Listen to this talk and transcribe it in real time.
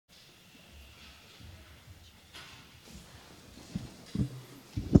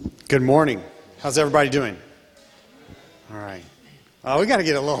Good morning. How's everybody doing? All right. Oh, we got to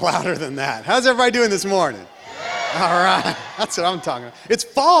get a little louder than that. How's everybody doing this morning? All right. That's what I'm talking about. It's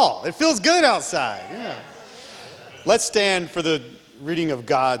fall. It feels good outside. Yeah. Let's stand for the reading of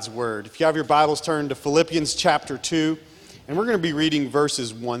God's Word. If you have your Bibles, turn to Philippians chapter 2, and we're going to be reading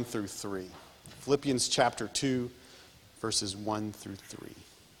verses 1 through 3. Philippians chapter 2, verses 1 through 3.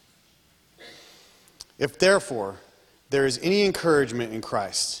 If therefore there is any encouragement in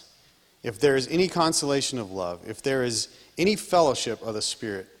Christ, if there is any consolation of love, if there is any fellowship of the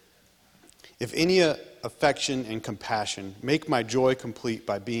Spirit, if any affection and compassion, make my joy complete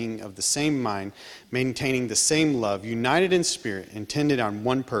by being of the same mind, maintaining the same love, united in spirit, intended on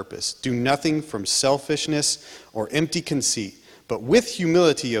one purpose. Do nothing from selfishness or empty conceit, but with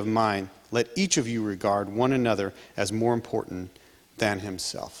humility of mind, let each of you regard one another as more important than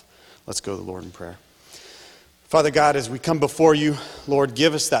himself. Let's go to the Lord in prayer. Father God, as we come before you, Lord,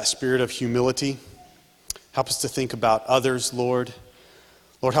 give us that spirit of humility. Help us to think about others, Lord.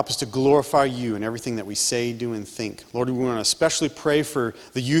 Lord, help us to glorify you in everything that we say, do, and think. Lord, we want to especially pray for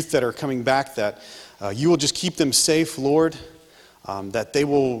the youth that are coming back, that you will just keep them safe, Lord, that they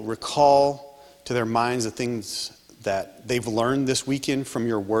will recall to their minds the things that they've learned this weekend from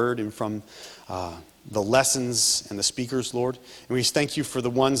your word and from the lessons and the speakers, Lord. And we just thank you for the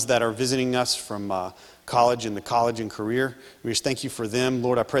ones that are visiting us from college and the college and career. We just thank you for them.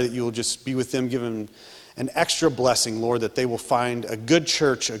 Lord, I pray that you will just be with them, give them an extra blessing, Lord, that they will find a good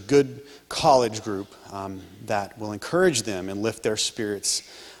church, a good college group that will encourage them and lift their spirits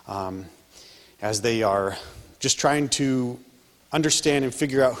as they are just trying to understand and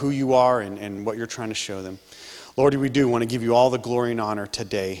figure out who you are and what you're trying to show them. Lord, we do want to give you all the glory and honor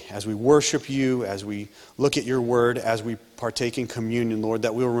today as we worship you, as we look at your word, as we partake in communion, Lord,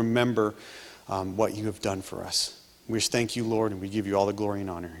 that we'll remember what you have done for us. We just thank you, Lord, and we give you all the glory and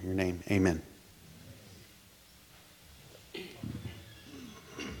honor. In your name, amen.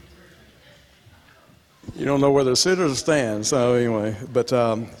 You don't know whether to sit or to stand, so anyway. But,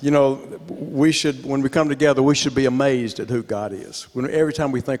 we should, when we come together, we should be amazed at who God is. Every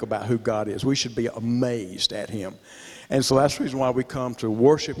time we think about who God is, we should be amazed at him. And so that's the reason why we come to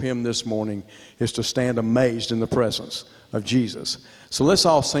worship him this morning, is to stand amazed in the presence of Jesus. So let's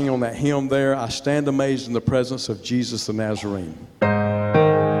all sing on that hymn there, I stand amazed in the presence of Jesus the Nazarene.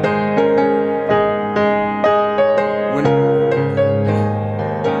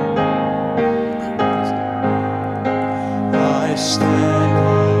 I stand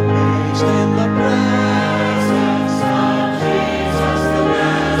amazed in the presence of Jesus the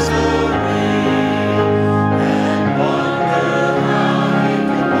Nazarene, and wonder how he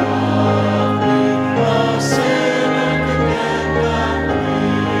could love me, a sinner condemned of me.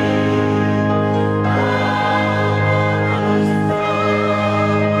 How marvelous the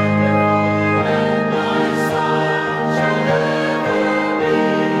wonderful, and my song shall ever be.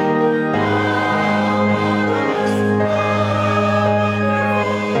 How marvelous the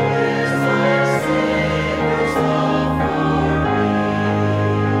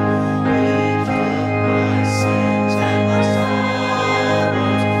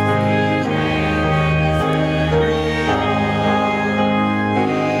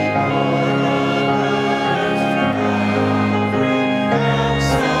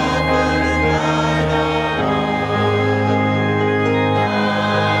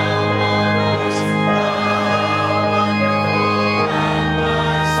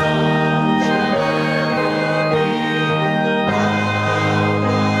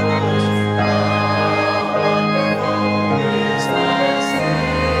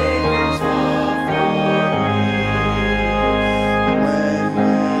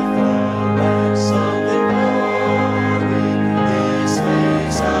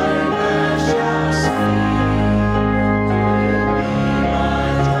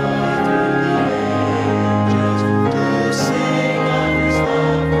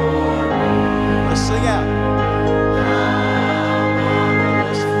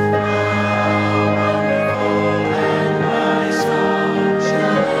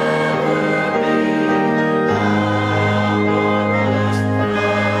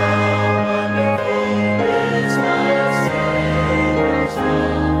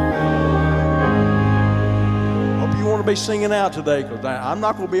be singing out today, because I'm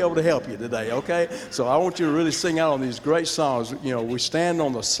not going to be able to help you today, okay? So I want you to really sing out on these great songs. You know, we stand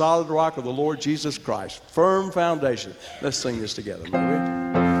on the solid rock of the Lord Jesus Christ, firm foundation. Let's sing this together, maybe.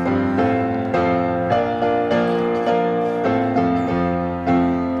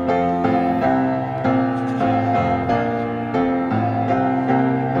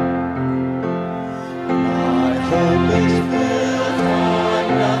 Hope is built on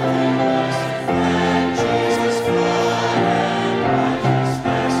nothing.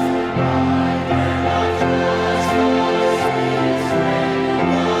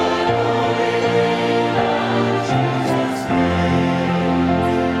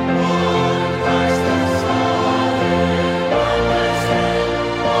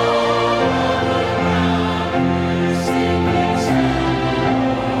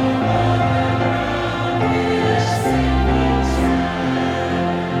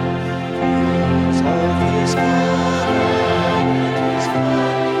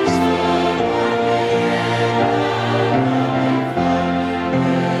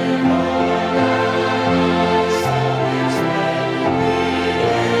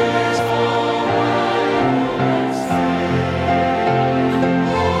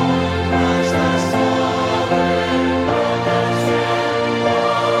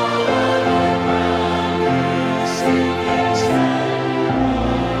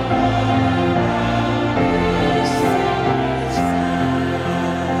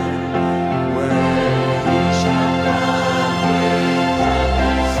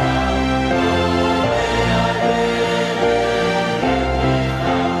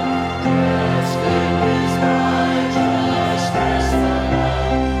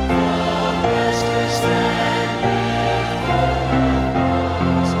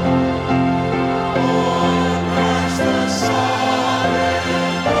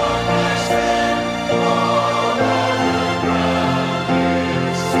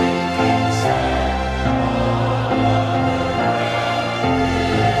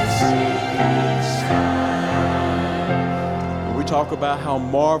 talk about how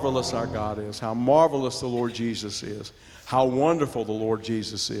marvelous our God is, how marvelous the Lord Jesus is, how wonderful the Lord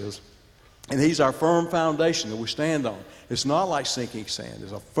Jesus is. And He's our firm foundation that we stand on. It's not like sinking sand.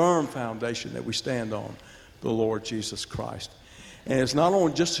 It's a firm foundation that we stand on, the Lord Jesus Christ. And it's not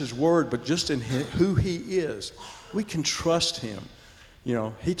only just His Word, but just in who He is. We can trust Him. You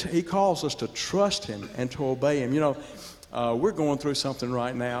know, He calls us to trust Him and to obey Him. You know, we're going through something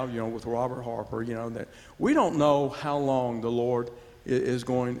right now, you know, with Robert Harper, you know, that we don't know how long the Lord is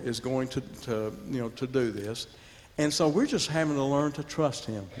going to you know, to do this. And so we're just having to learn to trust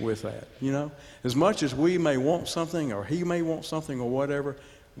Him with that, you know. As much as we may want something or He may want something or whatever,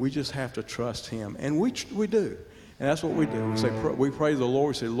 we just have to trust Him. And we do. And that's what we do. We pray to the Lord.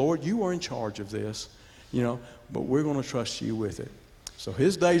 We say, Lord, You are in charge of this, you know, but we're going to trust You with it. So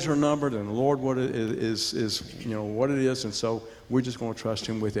His days are numbered, and the Lord what it is you know, what it is, and so we're just going to trust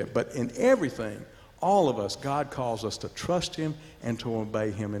Him with it. But in everything, all of us, God calls us to trust Him and to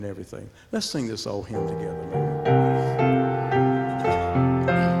obey Him in everything. Let's sing this old hymn together, man.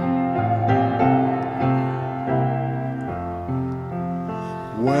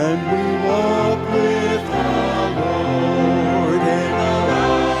 When we walk with our Lord in the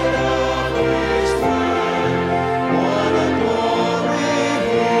light of His word, what a glory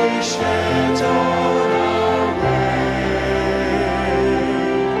He sheds on our way.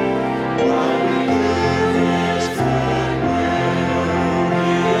 While we do His good will,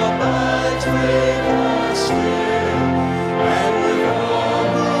 He abides with us still, and with all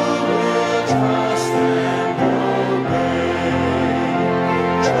who will trust and obey.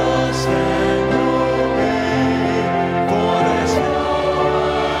 Trust and obey, for there's no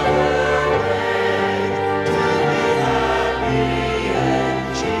other way to be happy in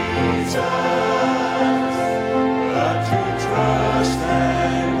Jesus but to trust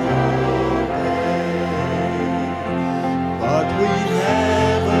and obey. But we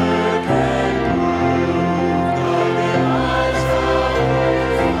never can prove the lies of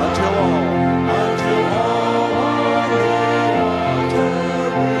until all on the altar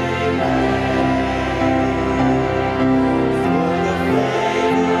for the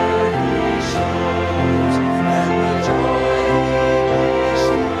favor He shows and the joy He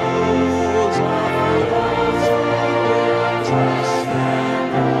bestows on those who will trust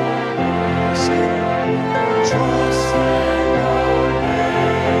and obey. Sing, trust and obey,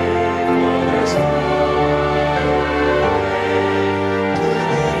 for there's no other way to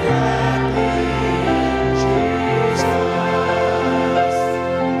be happy in Jesus but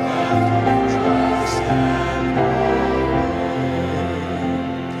to trust and obey.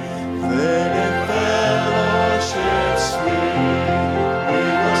 Then in fellowship sweet, we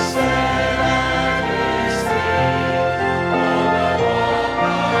will stand at His feet, on the wall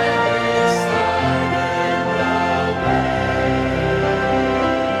by His side in the way.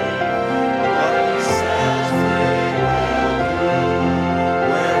 What He says we will do,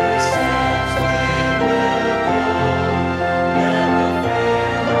 where He steps we will go. Never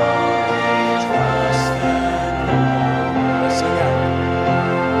fail, only trust and obey. Let's sing out.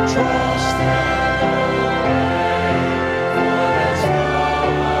 Trust and obey, for there's no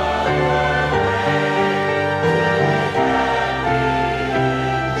other way to be happy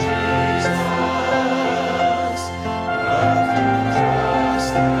in Jesus but to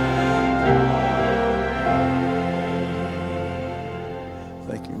trust and obey.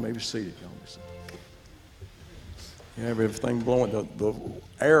 Thank you. You may be seated, y'all. You have everything blowing. The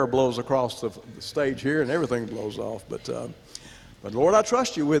air blows across the stage here, and everything blows off. But Lord, I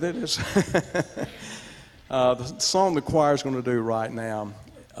trust You with it. It's the song the choir's going to do right now,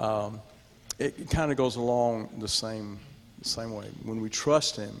 it kind of goes along the same way. When we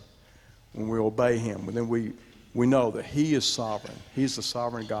trust Him, when we obey Him, then we know that He is sovereign. He's the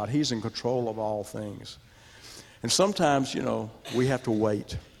sovereign God. He's in control of all things. And sometimes, you know, we have to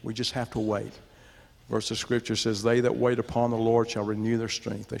wait. We just have to wait. Verse of Scripture says, they that wait upon the Lord shall renew their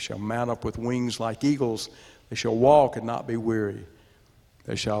strength. They shall mount up with wings like eagles. They shall walk and not be weary.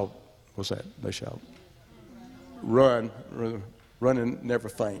 They shall, what's that? They shall run and never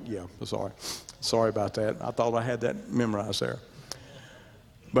faint. Yeah, sorry about that. I thought I had that memorized there.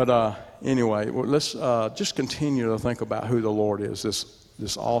 But anyway, let's just continue to think about who the Lord is,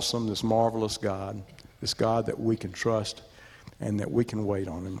 this awesome, this marvelous God, this God that we can trust and that we can wait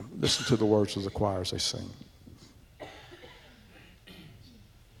on Him. Listen to the words of the choir as they sing.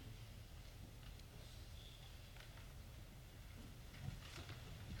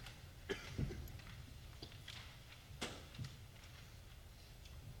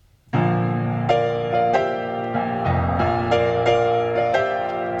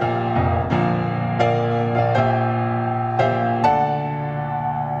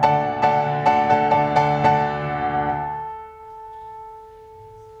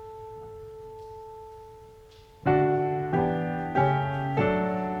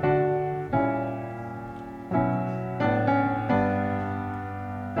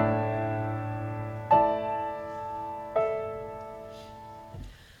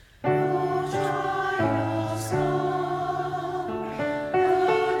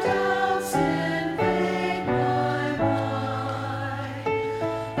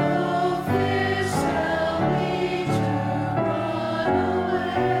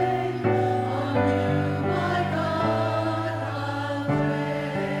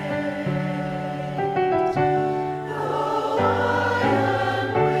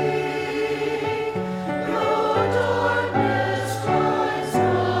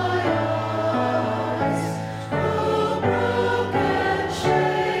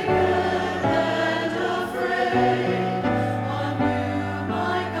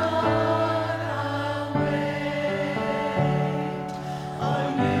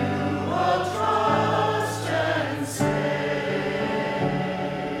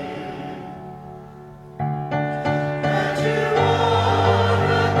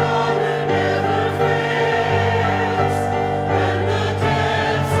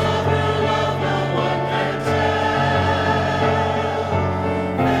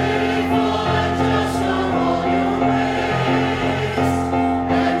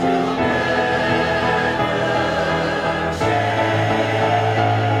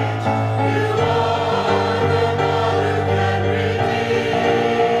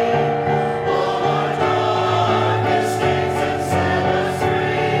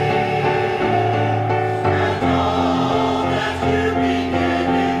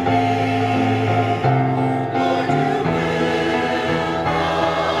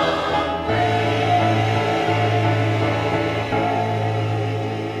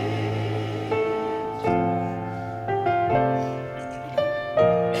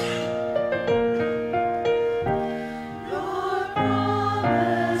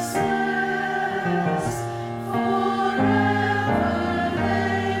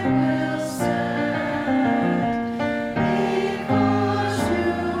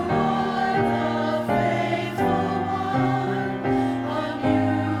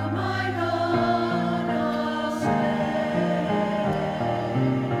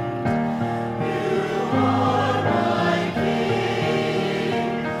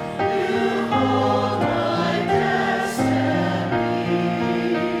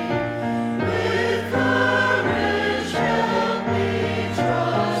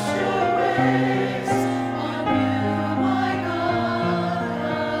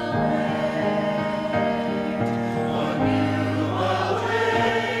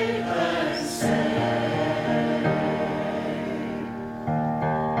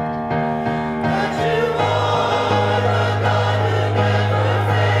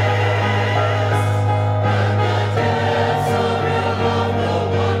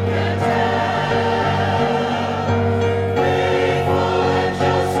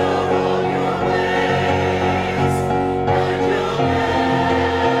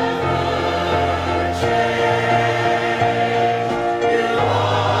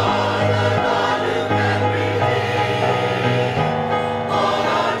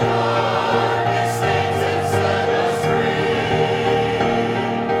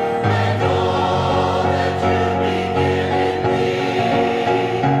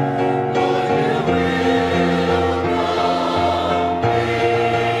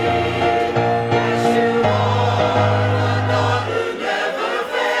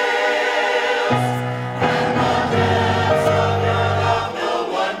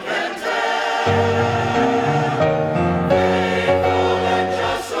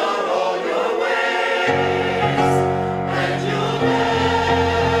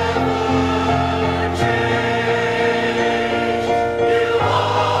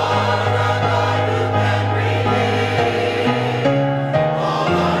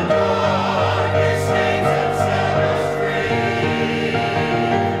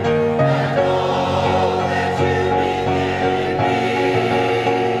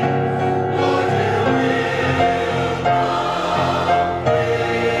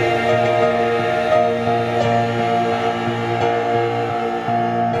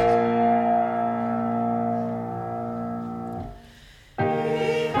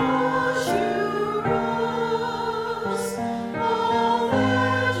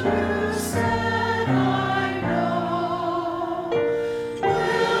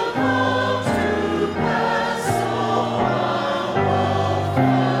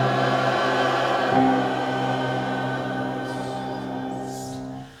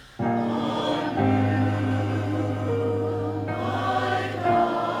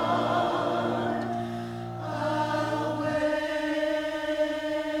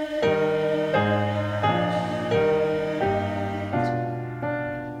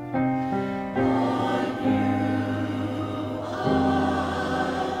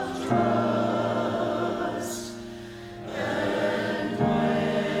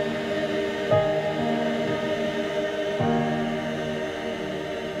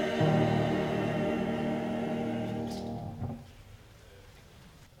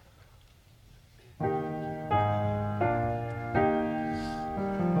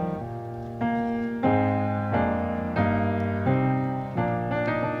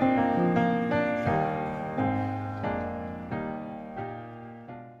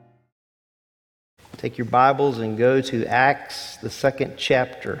 take your Bibles and go to Acts, the second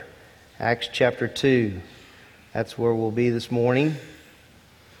chapter. Acts chapter 2. That's where we'll be this morning.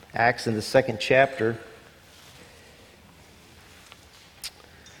 Acts in the second chapter.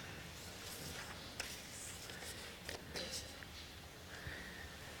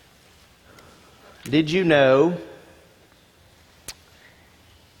 Did you know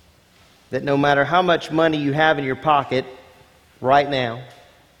that no matter how much money you have in your pocket right now,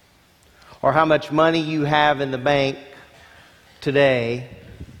 or how much money you have in the bank today,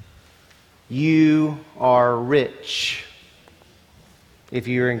 you are rich if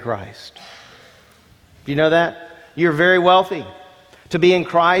you're in Christ? Do you know that? You're very wealthy. To be in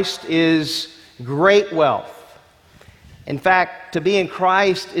Christ is great wealth. In fact, to be in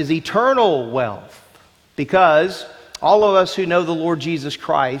Christ is eternal wealth, because all of us who know the Lord Jesus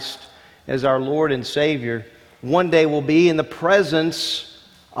Christ as our Lord and Savior one day will be in the presence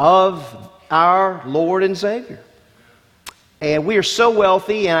of our Lord and Savior. And we are so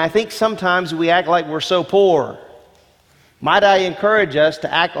wealthy, and I think sometimes we act like we're so poor. Might I encourage us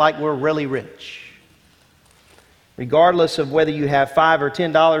to act like we're really rich? Regardless of whether you have $5 or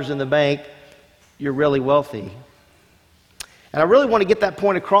 $10 in the bank, you're really wealthy. And I really want to get that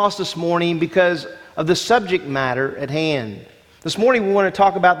point across this morning because of the subject matter at hand. This morning we want to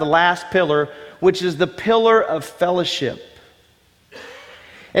talk about the last pillar, which is the pillar of fellowship.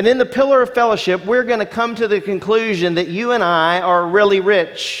 And in the pillar of fellowship, we're going to come to the conclusion that you and I are really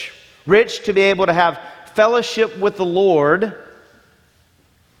rich. Rich to be able to have fellowship with the Lord,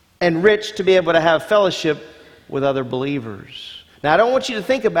 and rich to be able to have fellowship with other believers. Now, I don't want you to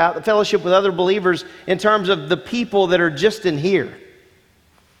think about the fellowship with other believers in terms of the people that are just in here,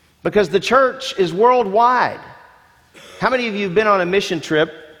 because the church is worldwide. How many of you have been on a mission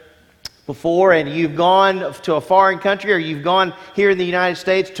trip before, and you've gone to a foreign country, or you've gone here in the United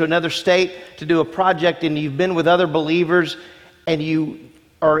States to another state to do a project, and you've been with other believers, and you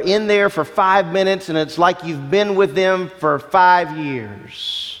are in there for 5 minutes, and it's like you've been with them for 5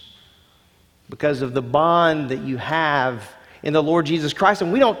 years because of the bond that you have in the Lord Jesus Christ.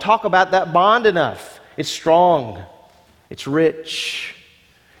 And we don't talk about that bond enough. It's strong. It's rich.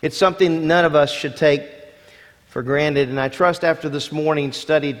 It's something none of us should take for granted. And I trust after this morning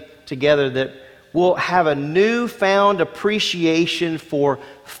studied together that we'll have a newfound appreciation for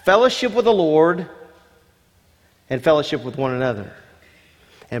fellowship with the Lord and fellowship with one another.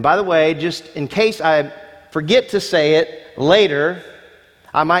 And by the way, just in case I forget to say it later,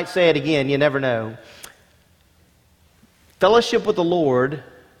 I might say it again, you never know. Fellowship with the Lord,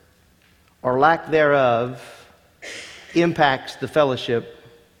 or lack thereof, impacts the fellowship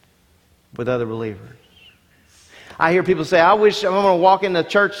with other believers. I hear people say, I wish I'm going to walk into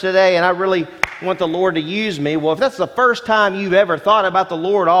church today and I really want the Lord to use me. Well, if that's the first time you've ever thought about the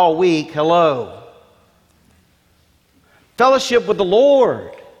Lord all week, hello. Fellowship with the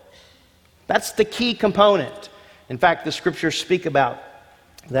Lord. That's the key component. In fact, the scriptures speak about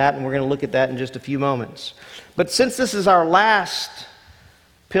that, and we're going to look at that in just a few moments. But since this is our last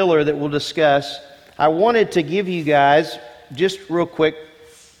pillar that we'll discuss, I wanted to give you guys, just real quick,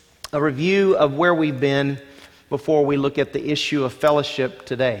 a review of where we've been before we look at the issue of fellowship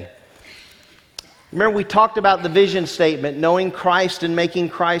today. Remember, we talked about the vision statement, knowing Christ and making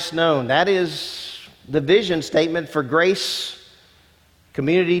Christ known. That is the vision statement for Grace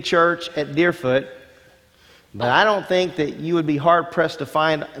Community Church at Deerfoot. But I don't think that you would be hard-pressed to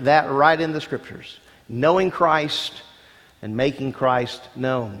find that right in the Scriptures. Knowing Christ and making Christ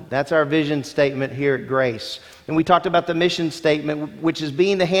known. That's our vision statement here at Grace. And we talked about the mission statement, which is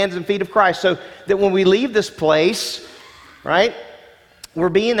being the hands and feet of Christ. So that when we leave this place, right, we're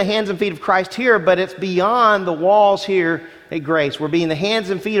being the hands and feet of Christ here, but it's beyond the walls here at Grace. We're being the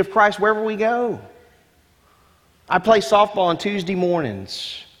hands and feet of Christ wherever we go. I play softball on Tuesday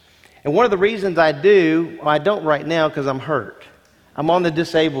mornings. And one of the reasons I do, well, I don't right now because I'm hurt. I'm on the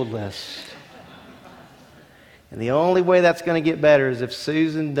disabled list. And the only way that's going to get better is if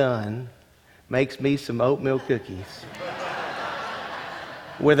Susan Dunn makes me some oatmeal cookies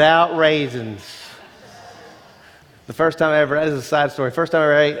without raisins. The first time I ever, this is a side story, first time I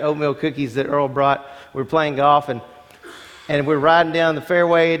ever ate oatmeal cookies that Earl brought, we were playing golf, and we're riding down the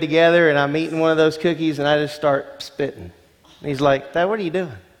fairway together, and I'm eating one of those cookies, and I just start spitting. And he's like, Dad, what are you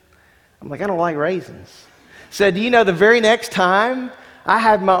doing? I'm like, I don't like raisins. Said, do you know the very next time I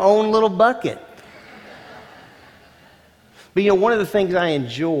had my own little bucket? But you know, one of the things I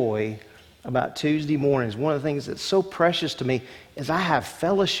enjoy about Tuesday mornings, one of the things that's so precious to me is I have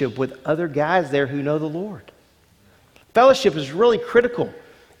fellowship with other guys there who know the Lord. Fellowship is really critical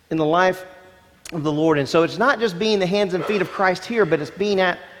in the life of the Lord. And so it's not just being the hands and feet of Christ here, but it's being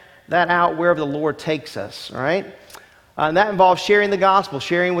at that out wherever the Lord takes us, all right? And that involves sharing the gospel,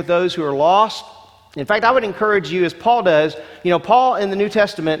 sharing with those who are lost. In fact, I would encourage you, as Paul does, Paul in the New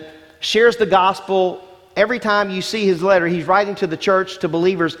Testament shares the gospel every time you see his letter. He's writing to the church, to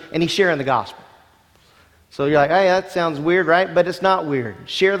believers, and he's sharing the gospel. So you're like, hey, that sounds weird, right? But it's not weird.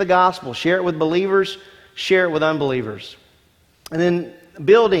 Share the gospel. Share it with believers. Share it with unbelievers. And then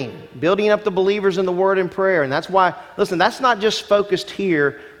building up the believers in the Word and prayer. And that's why, listen, that's not just focused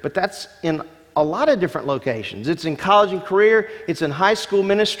here, but that's in a lot of different locations. It's in college and career. It's in high school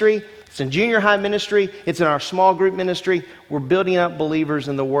ministry. It's in junior high ministry. It's in our small group ministry. We're building up believers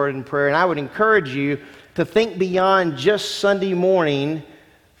in the Word and prayer. And I would encourage you to think beyond just Sunday morning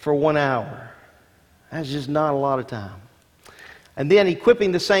for 1 hour. That's just not a lot of time. And then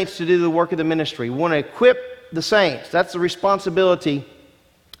equipping the saints to do the work of the ministry. We want to equip the saints. That's the responsibility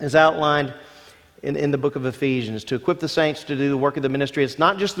as outlined in the book of Ephesians, to equip the saints to do the work of the ministry. It's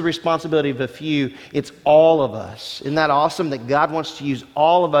not just the responsibility of a few, it's all of us. Isn't that awesome that God wants to use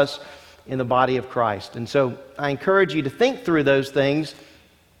all of us in the body of Christ? And so I encourage you to think through those things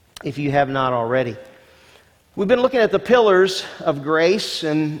if you have not already. We've been looking at the pillars of grace,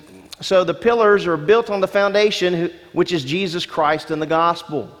 and so the pillars are built on the foundation, which is Jesus Christ and the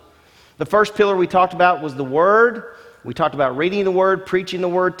gospel. The first pillar we talked about was the Word. We talked about reading the Word, preaching the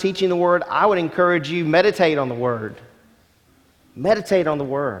Word, teaching the Word. I would encourage you, meditate on the Word. Meditate on the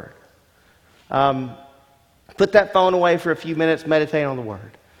Word. Put that phone away for a few minutes, meditate on the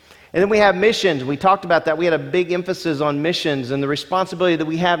Word. And then we have missions. We talked about that. We had a big emphasis on missions and the responsibility that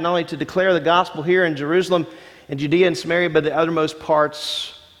we have not only to declare the gospel here in Jerusalem and Judea and Samaria, but the uttermost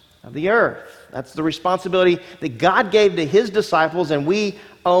parts of the earth. That's the responsibility that God gave to His disciples, and we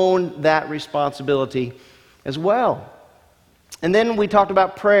own that responsibility as well. And then we talked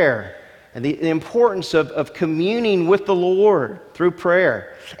about prayer and the importance of communing with the Lord through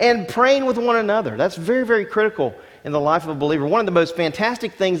prayer and praying with one another. That's very, very critical in the life of a believer. One of the most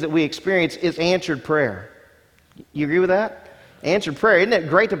fantastic things that we experience is answered prayer. You agree with that? Answered prayer. Isn't it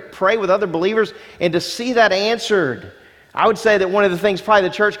great to pray with other believers and to see that answered? I would say that one of the things probably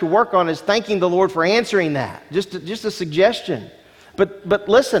the church could work on is thanking the Lord for answering that. Just a suggestion. But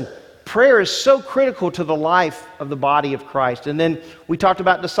listen, prayer is so critical to the life of the body of Christ. And then we talked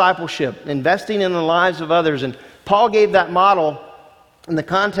about discipleship, investing in the lives of others. And Paul gave that model in the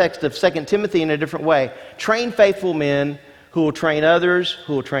context of 2 Timothy in a different way. Train faithful men who will train others,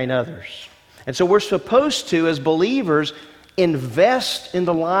 who will train others. And so we're supposed to, as believers, invest in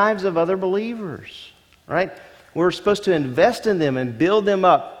the lives of other believers, right? We're supposed to invest in them and build them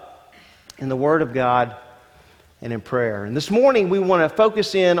up in the Word of God and in prayer. And this morning we want to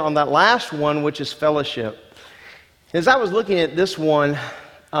focus in on that last one, which is fellowship. As I was looking at this one,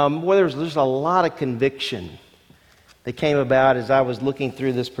 there's just a lot of conviction that came about as I was looking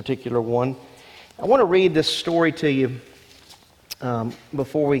through this particular one. I want to read this story to you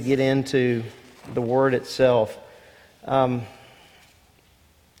before we get into the word itself. This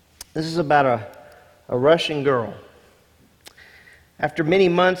is about a Russian girl. After many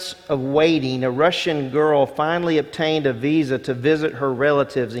months of waiting, a Russian girl finally obtained a visa to visit her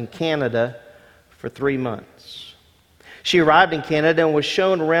relatives in Canada for 3 months. She arrived in Canada and was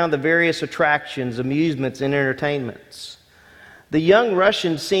shown around the various attractions, amusements, and entertainments. The young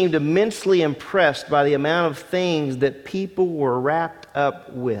Russian seemed immensely impressed by the amount of things that people were wrapped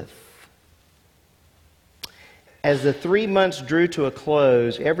up with. As the 3 months drew to a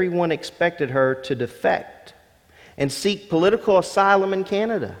close, everyone expected her to defect and seek political asylum in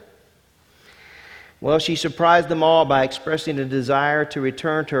Canada. Well, she surprised them all by expressing a desire to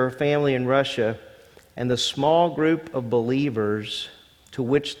return to her family in Russia and the small group of believers to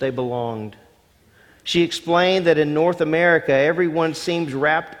which they belonged. She explained that in North America, everyone seems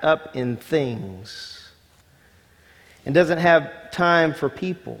wrapped up in things and doesn't have time for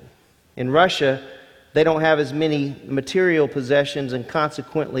people. In Russia, they don't have as many material possessions, and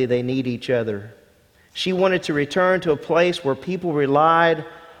consequently, they need each other. She wanted to return to a place where people relied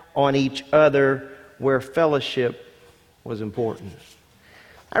on each other, where fellowship was important.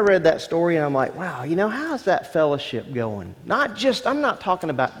 I read that story and I'm like, wow, how's that fellowship going? I'm not talking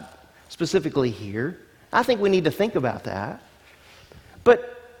about specifically here. I think we need to think about that.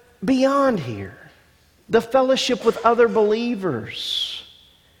 But beyond here, the fellowship with other believers.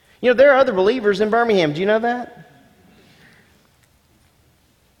 There are other believers in Birmingham. Do you know that?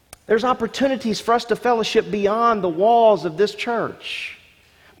 There's opportunities for us to fellowship beyond the walls of this church.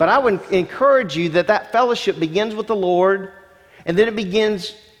 But I would encourage you that fellowship begins with the Lord, and then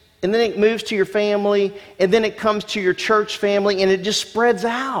it moves to your family, and then it comes to your church family, and it just spreads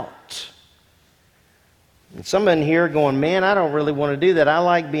out. And some in here going, man, I don't really want to do that. I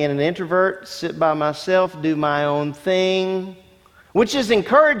like being an introvert, sit by myself, do my own thing, which is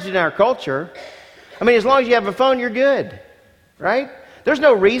encouraged in our culture. I mean, as long as you have a phone, you're good, right? There's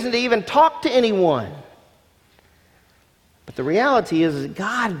no reason to even talk to anyone. But the reality is that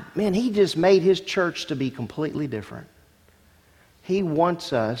God, man, He just made His church to be completely different. He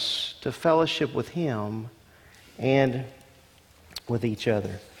wants us to fellowship with Him and with each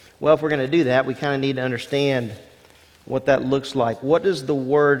other. Well, if we're going to do that, we kind of need to understand what that looks like. What does the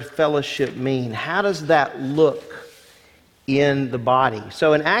word fellowship mean? How does that look in the body?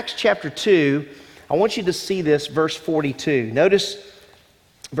 So in Acts chapter 2, I want you to see this, verse 42. Notice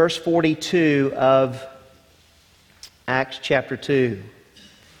verse 42 of Acts chapter 2.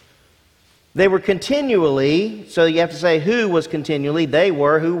 They were continually, so you have to say who was continually, they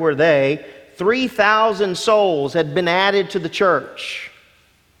were, who were they? 3,000 souls had been added to the church.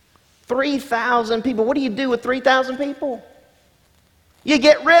 3,000 people. What do you do with 3,000 people? You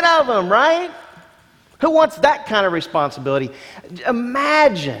get rid of them, right? Who wants that kind of responsibility?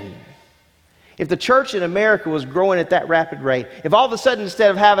 Imagine if the church in America was growing at that rapid rate. If all of a sudden,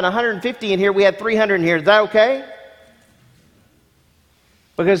 instead of having 150 in here, we had 300 in here. Is that okay?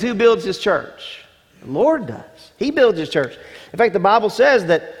 Because who builds His church? The Lord does. He builds His church. In fact, the Bible says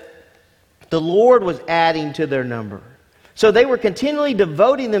that the Lord was adding to their number. So they were continually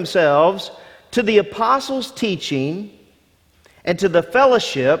devoting themselves to the apostles' teaching and to the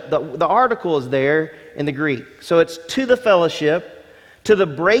fellowship. The article is there in the Greek. So it's to the fellowship, to the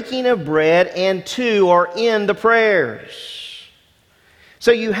breaking of bread, and to or in the prayers.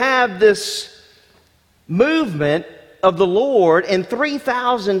 So you have this movement of the Lord, and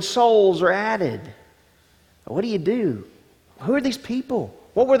 3,000 souls are added. What do you do? Who are these people?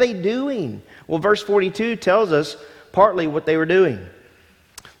 What were they doing? Well, verse 42 tells us partly what they were doing.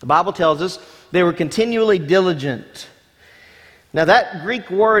 The Bible tells us they were continually diligent. Now that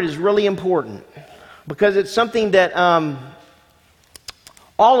Greek word is really important because it's something that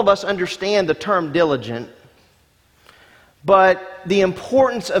all of us understand the term diligent, but the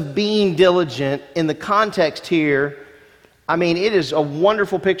importance of being diligent in the context here, I mean, it is a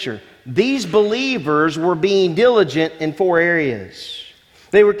wonderful picture. These believers were being diligent in 4 areas.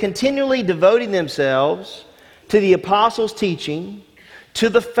 They were continually devoting themselves to the apostles' teaching, to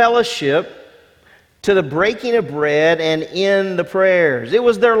the fellowship, to the breaking of bread, and in the prayers. It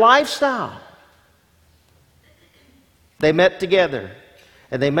was their lifestyle. They met together,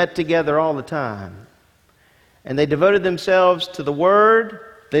 and they met together all the time. And they devoted themselves to the Word,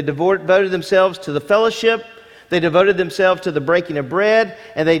 they devoted themselves to the fellowship, they devoted themselves to the breaking of bread,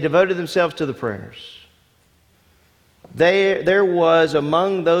 and they devoted themselves to the prayers. There was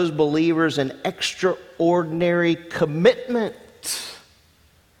among those believers an extraordinary commitment.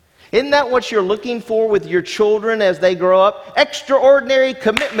 Isn't that what you're looking for with your children as they grow up? Extraordinary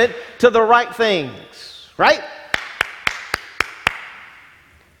commitment to the right things, right?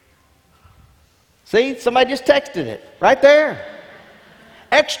 See, somebody just texted it right there.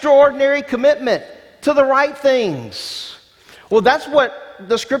 Extraordinary commitment to the right things. Well, that's what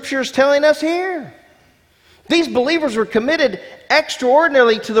the Scripture is telling us here. These believers were committed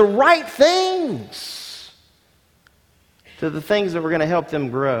extraordinarily to the right things, to the things that were going to help them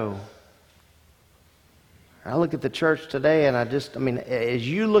grow. I look at the church today and as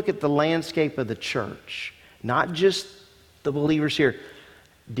you look at the landscape of the church, not just the believers here,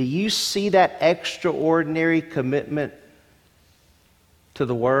 do you see that extraordinary commitment to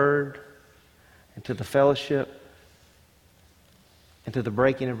the Word and to the fellowship and to the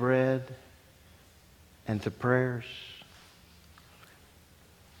breaking of bread and to prayers?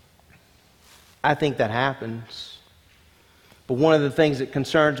 I think that happens. But one of the things that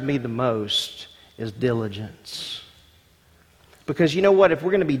concerns me the most is diligence. Because you know what? If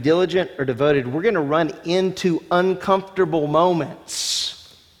we're going to be diligent or devoted, we're going to run into uncomfortable moments.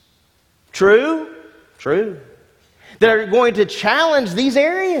 True? True. That are going to challenge these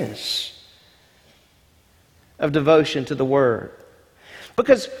areas of devotion to the Word.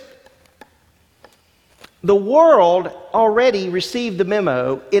 Because the world already received the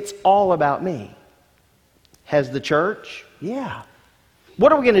memo, it's all about me. Has the church? Yeah.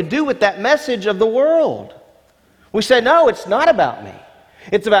 What are we going to do with that message of the world? We say, no, it's not about me.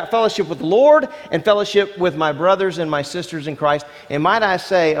 It's about fellowship with the Lord and fellowship with my brothers and my sisters in Christ. And might I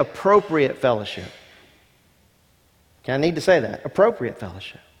say, appropriate fellowship. I need to say that. Appropriate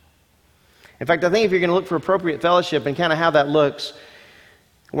fellowship. In fact, I think if you're going to look for appropriate fellowship and kind of how that looks,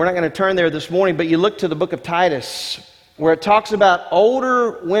 we're not going to turn there this morning, but you look to the book of Titus, where it talks about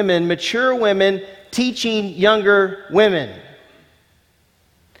older women, mature women, teaching younger women.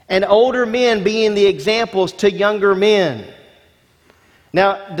 and older men being the examples to younger men.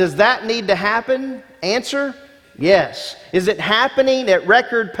 Now, does that need to happen? Answer, yes. Is it happening at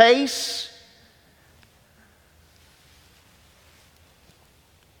record pace?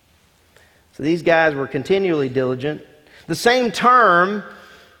 So these guys were continually diligent. The same term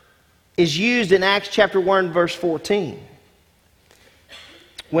is used in Acts chapter 1, verse 14.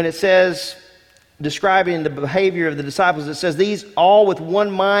 When it says, describing the behavior of the disciples, it says, these all with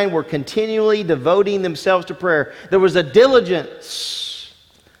one mind were continually devoting themselves to prayer. There was a diligence.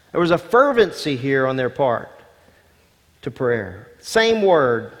 There was a fervency here on their part to prayer. Same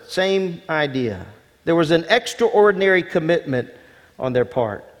word, same idea. There was an extraordinary commitment on their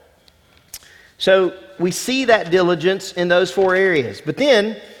part. So we see that diligence in those four areas. But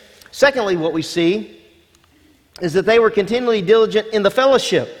then, secondly, what we see is that they were continually diligent in the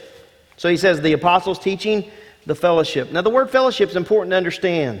fellowship. So he says the apostles' teaching, the fellowship. Now the word fellowship is important to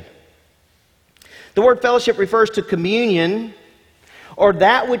understand. The word fellowship refers to communion or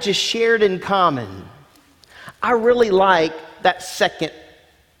that which is shared in common. I really like that second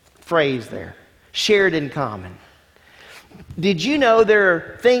phrase there, shared in common. Did you know there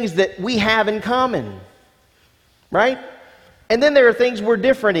are things that we have in common, right? And then there are things we're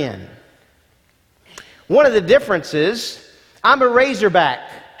different in. One of the differences, I'm a Razorback.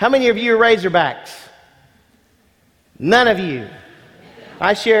 How many of you are Razorbacks? None of you.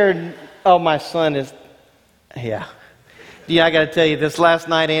 I shared, my son is, yeah. Yeah, I got to tell you, this last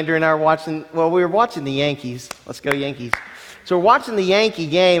night, Andrew and I were watching the Yankees. Let's go Yankees. So we're watching the Yankee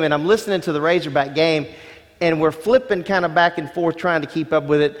game, and I'm listening to the Razorback game, and we're flipping kind of back and forth trying to keep up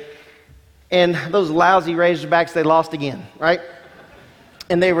with it. And those lousy Razorbacks, they lost again, right?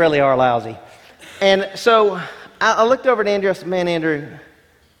 And they really are lousy. And so I looked over at Andrew. I said, man, Andrew,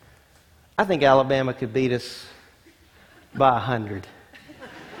 I think Alabama could beat us by 100.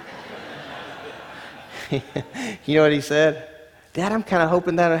 You know what he said? Dad, I'm kind of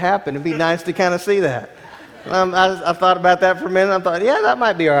hoping that would happen. It'd be nice to kind of see that. I thought about that for a minute. I thought, yeah, that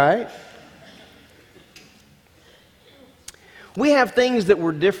might be all right. We have things that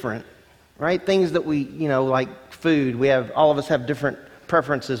we're different, right? Things that we, like food. All of us have different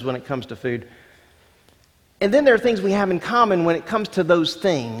preferences when it comes to food. And then there are things we have in common when it comes to those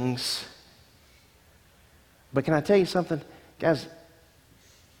things. But can I tell you something? Guys,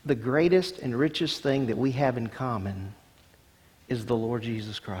 the greatest and richest thing that we have in common is the Lord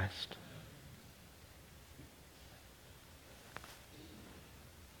Jesus Christ.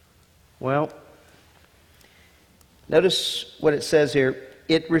 Well, notice what it says here.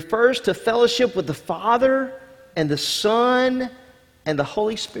 It refers to fellowship with the Father and the Son and the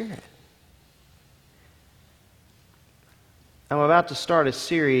Holy Spirit. I'm about to start a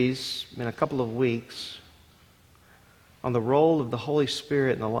series in a couple of weeks on the role of the Holy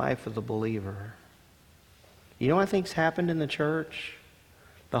Spirit in the life of the believer. You know what I think's happened in the church?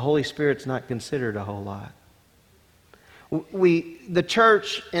 The Holy Spirit's not considered a whole lot. The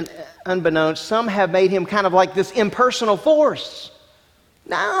church, and unbeknownst, some have made him kind of like this impersonal force.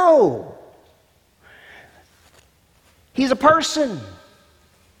 No. He's a person.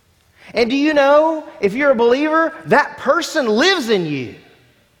 And do you know, if you're a believer, that person lives in you.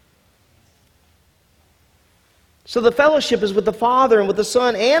 So the fellowship is with the Father and with the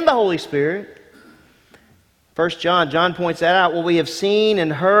Son and the Holy Spirit. 1 John points that out. What we have seen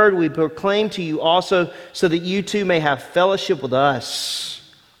and heard, we proclaim to you also, so that you too may have fellowship with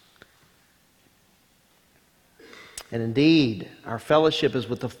us. And indeed, our fellowship is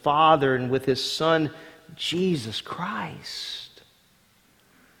with the Father and with His Son, Jesus Christ.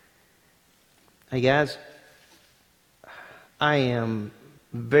 Hey guys, I am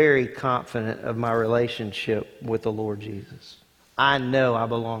very confident of my relationship with the Lord Jesus. I know I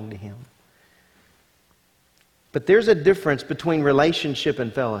belong to Him. But there's a difference between relationship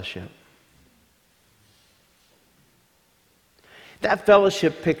and fellowship. That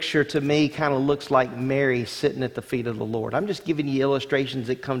fellowship picture to me kind of looks like Mary sitting at the feet of the Lord. I'm just giving you illustrations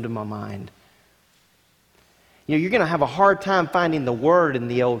that come to my mind. You're going to have a hard time finding the word in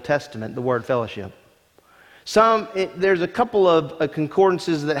the Old Testament, the word fellowship. There's a couple of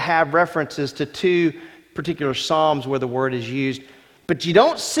concordances that have references to two particular psalms where the word is used, but you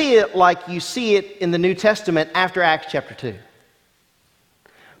don't see it like you see it in the New Testament after Acts chapter 2.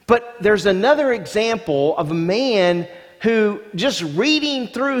 But there's another example of a man who, just reading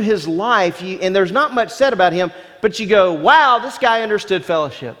through his life, and there's not much said about him, but you go, wow, this guy understood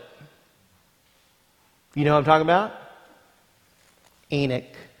fellowship. You know what I'm talking about? Enoch.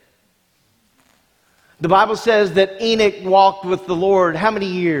 The Bible says that Enoch walked with the Lord how many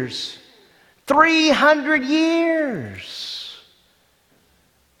years? 300 years.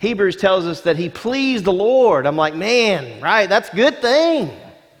 Hebrews tells us that he pleased the Lord. I'm like, man, right, that's a good thing.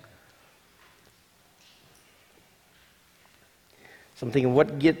 So I'm thinking,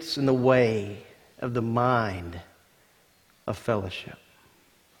 what gets in the way of the mind of fellowship?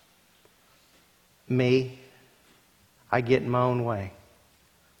 Me, I get in my own way.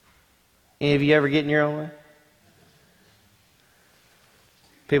 Any of you ever get in your own way?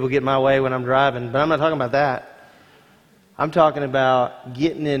 People get in my way when I'm driving, but I'm not talking about that. I'm talking about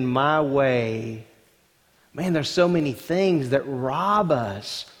getting in my way. Man, there's so many things that rob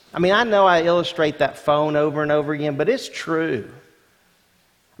us. I mean, I know I illustrate that phone over and over again, but it's true.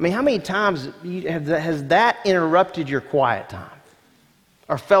 I mean, how many times has that interrupted your quiet time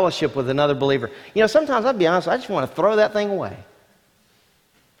or fellowship with another believer? You know, sometimes, I'll be honest, I just want to throw that thing away.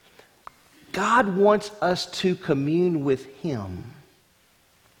 God wants us to commune with Him.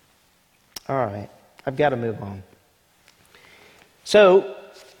 All right, I've got to move on. So,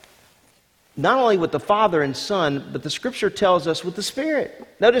 not only with the Father and Son, but the Scripture tells us with the Spirit.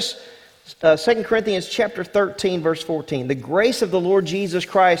 Notice 2 Corinthians chapter 13, verse 14. The grace of the Lord Jesus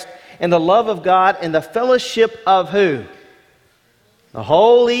Christ and the love of God and the fellowship of who? The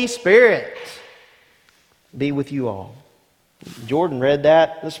Holy Spirit be with you all. Jordan read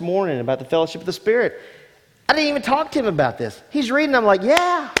that this morning about the fellowship of the Spirit. I didn't even talk to him about this. He's reading, I'm like,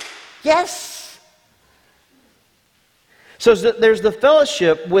 yeah, yes. So there's the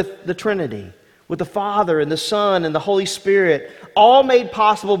fellowship with the Trinity, with the Father and the Son and the Holy Spirit, all made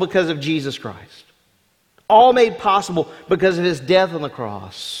possible because of Jesus Christ. All made possible because of His death on the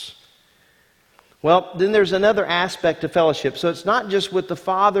cross. Well, then there's another aspect of fellowship. So it's not just with the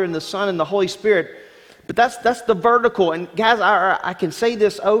Father and the Son and the Holy Spirit, but that's the vertical. And guys, I can say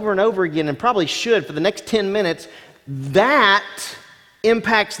this over and over again, and probably should for the next 10 minutes. That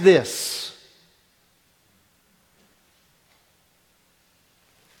impacts this.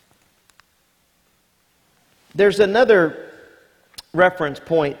 There's another reference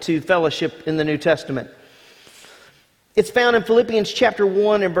point to fellowship in the New Testament. It's found in Philippians chapter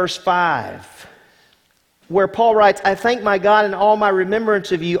 1 and verse 5, where Paul writes, I thank my God in all my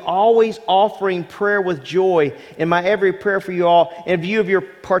remembrance of you, always offering prayer with joy in my every prayer for you all, in view of your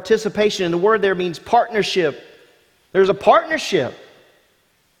participation. And the word there means partnership. There's a partnership.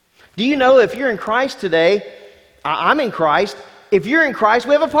 Do you know if you're in Christ today, I'm in Christ, if you're in Christ,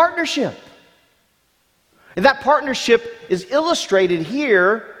 we have a partnership. And that partnership is illustrated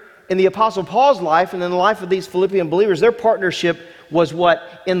here in the Apostle Paul's life and in the life of these Philippian believers. Their partnership was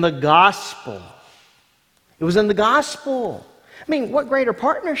what? In the gospel. It was in the gospel. I mean, what greater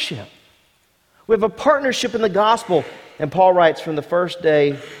partnership? We have a partnership in the gospel. And Paul writes, from the first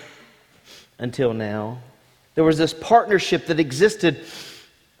day until now, there was this partnership that existed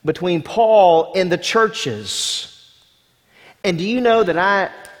between Paul and the churches. And do you know that I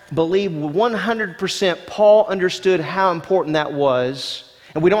believe 100% Paul understood how important that was?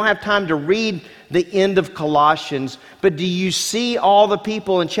 And we don't have time to read the end of Colossians, but do you see all the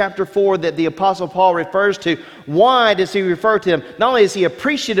people in chapter 4 that the Apostle Paul refers to? Why does he refer to them? Not only is he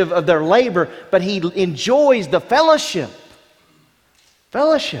appreciative of their labor, but he enjoys the fellowship.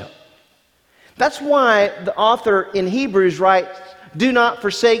 Fellowship. That's why the author in Hebrews writes, do not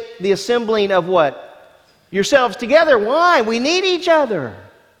forsake the assembling of what? Yourselves together. Why? We need each other.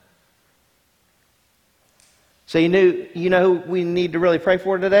 So you know who we need to really pray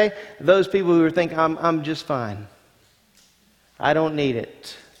for today? Those people who think, I'm just fine. I don't need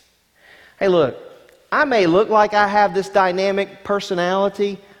it. Hey, look, I may look like I have this dynamic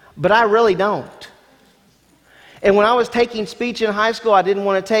personality, but I really don't. And when I was taking speech in high school, I didn't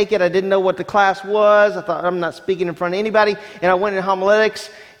want to take it. I didn't know what the class was. I thought, I'm not speaking in front of anybody. And I went in homiletics,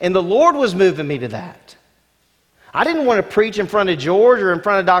 and the Lord was moving me to that. I didn't want to preach in front of George or in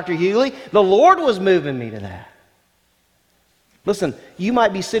front of Dr. Hughley. The Lord was moving me to that. Listen, you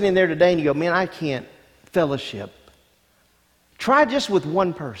might be sitting there today and you go, man, I can't fellowship. Try just with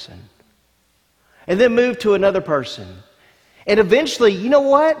one person. And then move to another person. And eventually, you know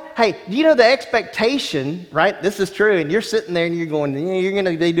what? Hey, do you know the expectation, right? This is true. And you're sitting there and you're going, yeah, you're going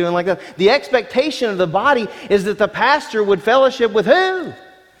to be doing like that. The expectation of the body is that the pastor would fellowship with who?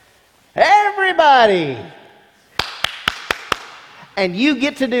 Everybody. And you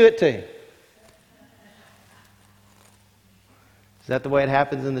get to do it too. Is that the way it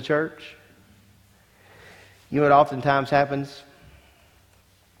happens in the church? You know what oftentimes happens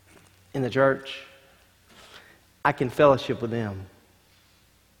in the church? I can fellowship with them.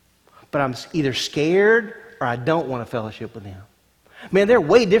 But I'm either scared or I don't want to fellowship with them. Man, they're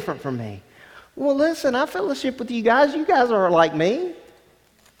way different from me. Well, listen, I fellowship with you guys. You guys are like me.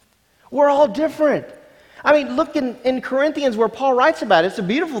 We're all different. I mean, look in Corinthians where Paul writes about it. It's a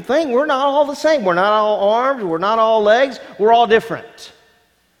beautiful thing. We're not all the same. We're not all arms. We're not all legs. We're all different.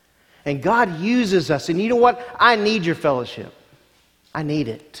 And God uses us. And you know what? I need your fellowship. I need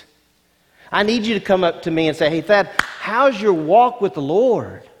it. I need you to come up to me and say, hey, Thad, how's your walk with the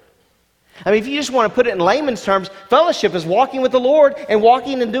Lord? I mean, if you just want to put it in layman's terms, fellowship is walking with the Lord and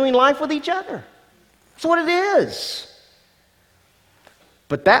walking and doing life with each other. That's what it is.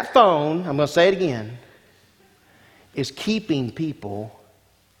 But that phone, I'm going to say it again, is keeping people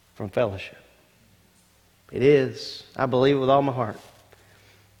from fellowship. It is. I believe it with all my heart.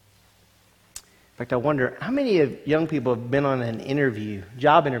 In fact, I wonder how many of young people have been on an interview,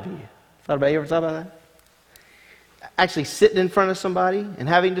 job interview. You ever thought about that? Actually sitting in front of somebody and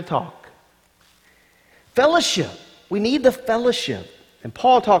having to talk. Fellowship. We need the fellowship. And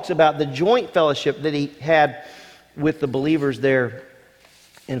Paul talks about the joint fellowship that he had with the believers there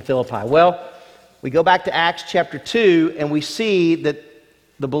in Philippi. Well, we go back to Acts chapter 2 and we see that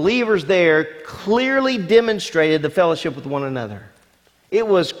the believers there clearly demonstrated the fellowship with one another. It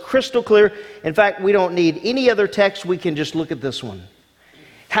was crystal clear. In fact, we don't need any other text. We can just look at this one.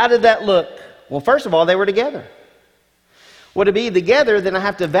 How did that look? Well, first of all, they were together. Well, to be together, then I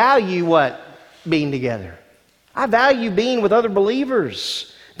have to value what? Being together. I value being with other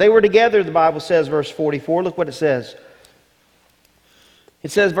believers. They were together, the Bible says, verse 44. Look what it says.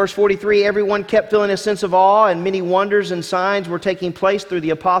 It says, verse 43, everyone kept feeling a sense of awe, and many wonders and signs were taking place through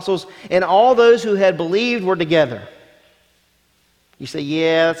the apostles, and all those who had believed were together. You say,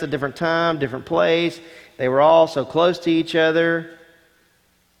 yeah, that's a different time, different place. They were all so close to each other.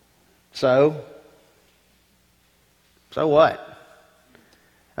 So what?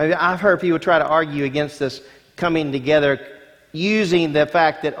 I mean, I've heard people try to argue against this coming together using the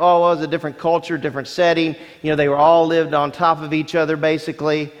fact that, oh, well, it was a different culture, different setting. You know, they were all lived on top of each other,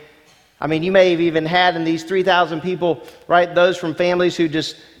 basically. I mean, you may have even had in these 3,000 people, right, those from families who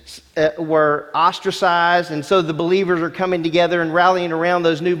just were ostracized, and so the believers are coming together and rallying around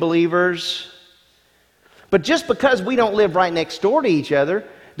those new believers. But just because we don't live right next door to each other,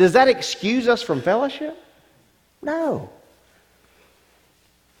 does that excuse us from fellowship? No.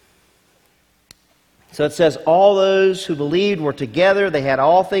 So it says, all those who believed were together. They had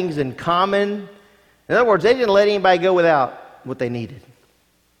all things in common. In other words, they didn't let anybody go without what they needed.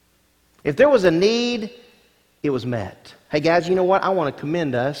 If there was a need, it was met. Hey guys, you know what? I want to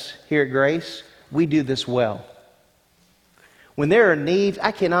commend us here at Grace. We do this well. When there are needs,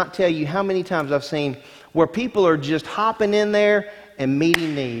 I cannot tell you how many times I've seen where people are just hopping in there and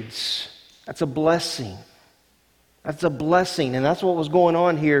meeting needs. That's a blessing. That's a blessing. And that's what was going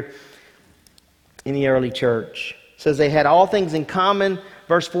on here in the early church. It says they had all things in common.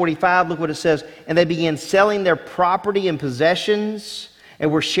 Verse 45, look what it says. And they began selling their property and possessions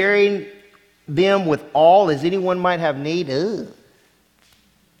and were sharing them with all as anyone might have need. Ugh.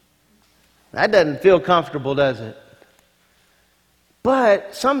 That doesn't feel comfortable, does it?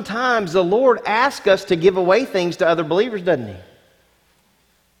 But sometimes the Lord asks us to give away things to other believers, doesn't He?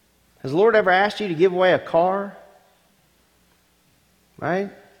 Has the Lord ever asked you to give away a car?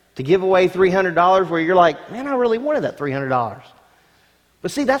 Right? To give away $300 where you're like, man, I really wanted that $300.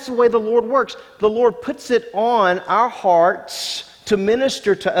 But see, that's the way the Lord works. The Lord puts it on our hearts to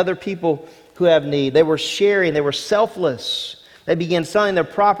minister to other people who have need. They were sharing. They were selfless. They began selling their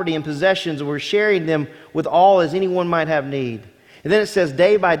property and possessions and were sharing them with all as anyone might have need. And then it says,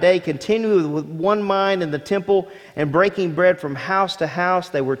 day by day, continuing with one mind in the temple and breaking bread from house to house.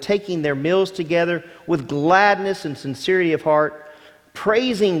 They were taking their meals together with gladness and sincerity of heart,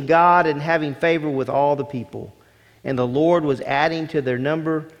 praising God and having favor with all the people. And the Lord was adding to their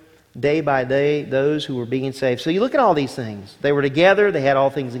number day by day those who were being saved. So you look at all these things. They were together. They had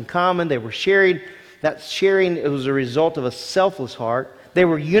all things in common. They were sharing. That sharing, it was a result of a selfless heart. They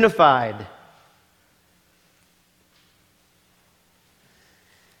were unified.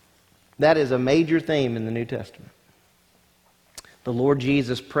 That is a major theme in the New Testament. The Lord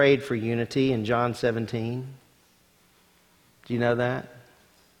Jesus prayed for unity in John 17. Do you know that?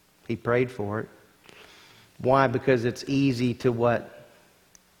 He prayed for it. Why? Because it's easy to what?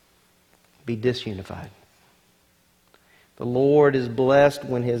 Be disunified. The Lord is blessed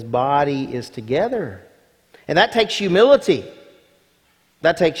when His body is together. And that takes humility.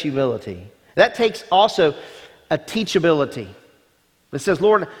 That takes humility. That takes also a teachability. It says,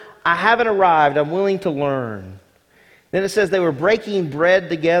 Lord, I haven't arrived. I'm willing to learn. Then it says they were breaking bread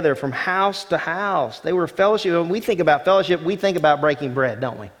together from house to house. They were fellowship. When we think about fellowship, we think about breaking bread,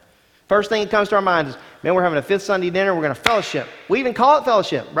 don't we? First thing that comes to our mind is, man, we're having a fifth Sunday dinner. We're going to fellowship. We even call it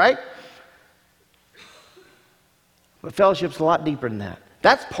fellowship, right? But fellowship's a lot deeper than that.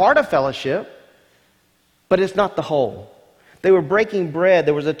 That's part of fellowship. but it's not the whole. They were breaking bread.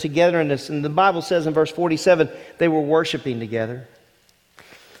 There was a togetherness. And the Bible says in verse 47, they were worshiping together.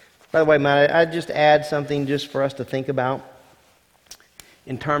 By the way, Matt, I'd just add something just for us to think about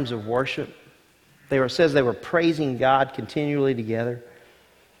in terms of worship. It says they were praising God continually together.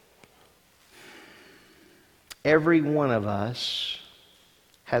 Every one of us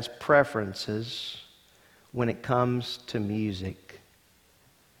has preferences when it comes to music.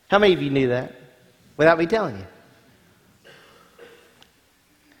 How many of you knew that without me telling you?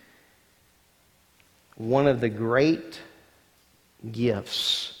 One of the great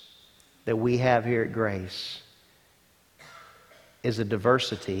gifts that we have here at Grace is a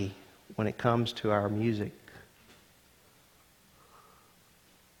diversity when it comes to our music.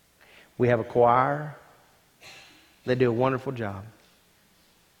 We have a choir. They do a wonderful job.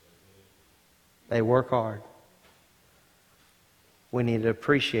 They work hard. We need to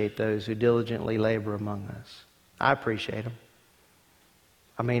appreciate those who diligently labor among us. I appreciate them.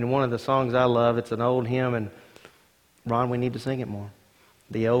 I mean, one of the songs I love, it's an old hymn, and Ron, we need to sing it more.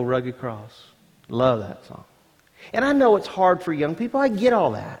 The Old Rugged Cross. Love that song. And I know it's hard for young people. I get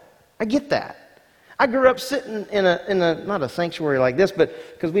all that. I get that. I grew up sitting in a not a sanctuary like this, but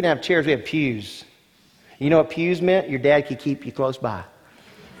because we didn't have chairs, we had pews. You know what pews meant? Your dad could keep you close by.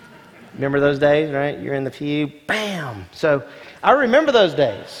 Remember those days, right? You're in the pew, bam. So I remember those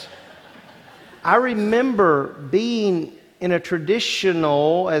days. I remember being in a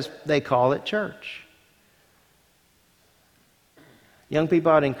traditional, as they call it, church. Young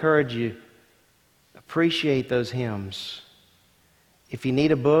people, I'd encourage you, appreciate those hymns. If you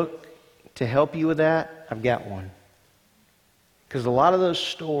need a book to help you with that, I've got one. Because a lot of those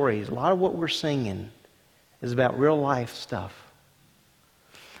stories, a lot of what we're singing is about real life stuff.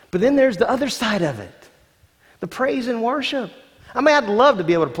 But then there's the other side of it, the praise and worship. I mean, I'd love to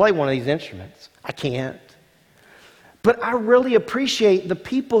be able to play one of these instruments. I can't. But I really appreciate the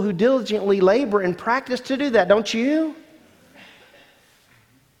people who diligently labor and practice to do that, don't you?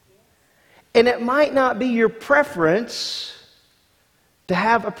 And it might not be your preference to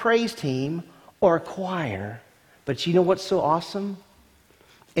have a praise team or a choir, but you know what's so awesome?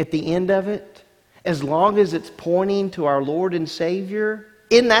 At the end of it, as long as it's pointing to our Lord and Savior,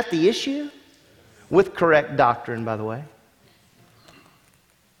 isn't that the issue? With correct doctrine, by the way.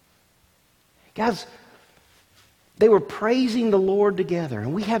 Guys, they were praising the Lord together,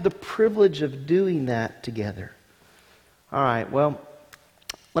 and we have the privilege of doing that together. All right, well,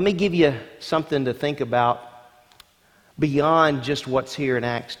 let me give you something to think about beyond just what's here in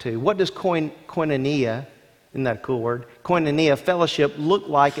Acts 2. What does koinonia, isn't that a cool word? Koinonia, fellowship, look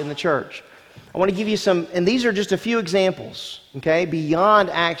like in the church? I want to give you some, and these are just a few examples, okay, beyond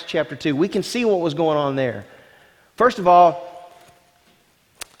Acts chapter 2. We can see what was going on there. First of all,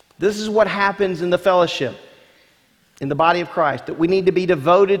 this is what happens in the fellowship, in the body of Christ, that we need to be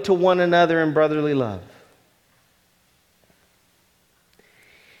devoted to one another in brotherly love.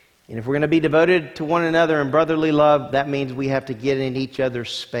 And if we're going to be devoted to one another in brotherly love, that means we have to get in each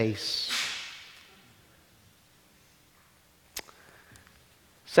other's space.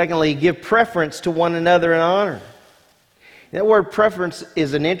 Secondly, give preference to one another in honor. That word preference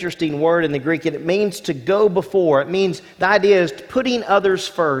is an interesting word in the Greek, and it means to go before. It means, the idea is putting others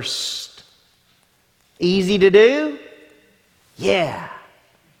first. Easy to do? Yeah.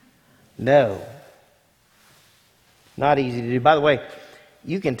 No. Not easy to do. By the way,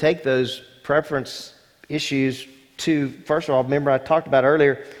 you can take those preference issues to, first of all, remember I talked about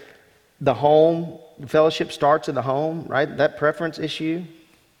earlier, the home, the fellowship starts in the home, right? That preference issue.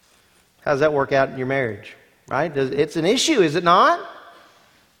 How does that work out in your marriage, right? It's an issue, is it not?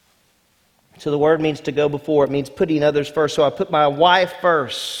 So the word means to go before. It means putting others first. So I put my wife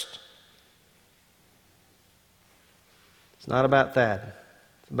first. It's not about Thad.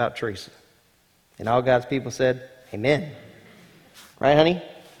 It's about Teresa. And all God's people said, amen. Right, honey?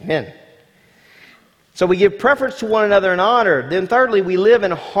 Amen. So we give preference to one another in honor. Then thirdly, we live in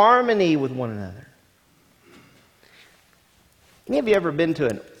harmony with one another. Any of you ever been to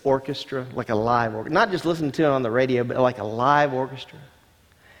an orchestra, like a live orchestra? Not just listening to it on the radio, but like a live orchestra.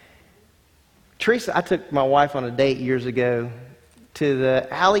 Teresa, I took my wife on a date years ago to the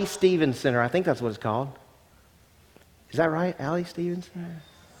Allie Stevens Center. I think that's what it's called. Is that right? Allie Stevens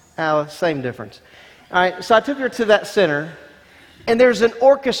Center? Same difference. All right, so I took her to that center, and there's an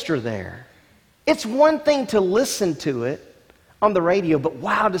orchestra there. It's one thing to listen to it on the radio, but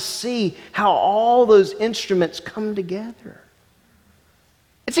wow, to see how all those instruments come together.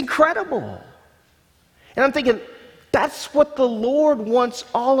 It's incredible. And I'm thinking, that's what the Lord wants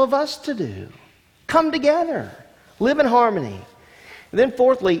all of us to do. Come together. Live in harmony. And then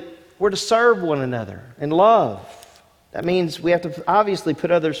fourthly, We're to serve one another in love. That means we have to obviously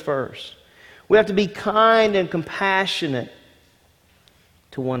put others first. We have to be kind and compassionate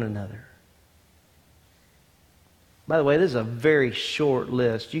to one another. By the way, this is a very short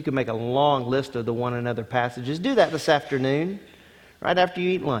list. You can make a long list of the one another passages. Do that this afternoon, right after you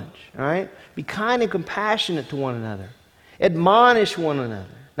eat lunch. All right? Be kind and compassionate to one another. Admonish one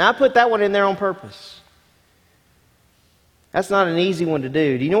another. Now, I put that one in there on purpose. That's not an easy one to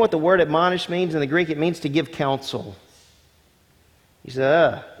do. Do you know what the word admonish means in the Greek? It means to give counsel. You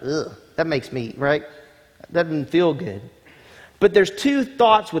say, that makes me, right? That doesn't feel good. But there's two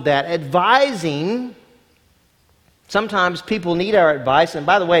thoughts with that. Advising, sometimes people need our advice. And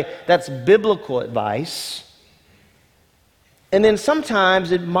by the way, that's biblical advice. And then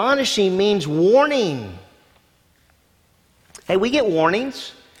sometimes admonishing means warning. Hey, we get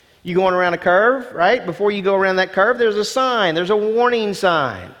warnings. You going around a curve, right? Before you go around that curve, there's a sign. There's a warning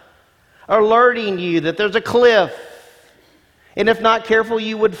sign alerting you that there's a cliff. And if not careful,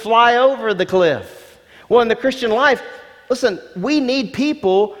 you would fly over the cliff. Well, in the Christian life, listen, we need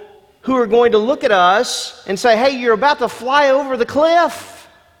people who are going to look at us and say, hey, you're about to fly over the cliff.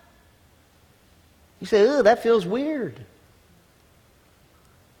 You say, oh, that feels weird.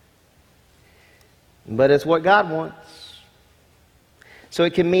 But it's what God wants. So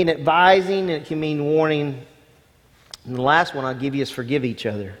it can mean advising, and it can mean warning. And the last one I'll give you is forgive each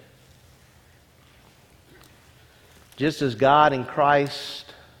other. Just as God in Christ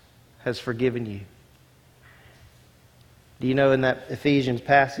has forgiven you. Do you know in that Ephesians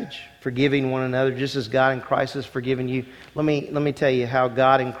passage, forgiving one another, just as God in Christ has forgiven you? Let me tell you how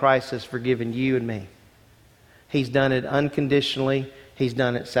God in Christ has forgiven you and me. He's done it unconditionally. He's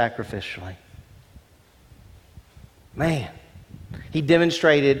done it sacrificially. Man. He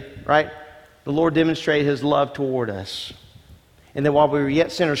demonstrated, right? The Lord demonstrated His love toward us. And then while we were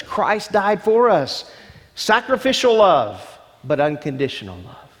yet sinners, Christ died for us. Sacrificial love, but unconditional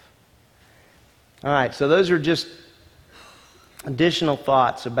love. All right, so those are just additional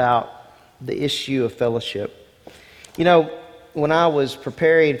thoughts about the issue of fellowship. You know, when I was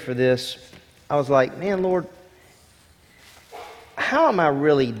preparing for this, I was like, man, Lord, how am I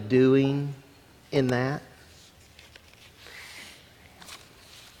really doing in that?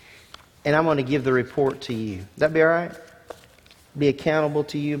 And I'm going to give the report to you. That be all right? Be accountable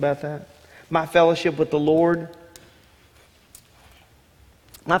to you about that? My fellowship with the Lord,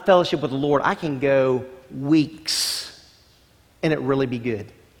 I can go weeks and it really be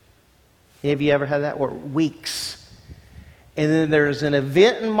good. Have you ever had that? Or weeks. And then there's an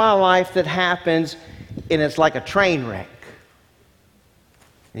event in my life that happens and it's like a train wreck.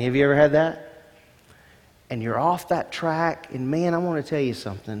 Have you ever had that? And you're off that track and man, I want to tell you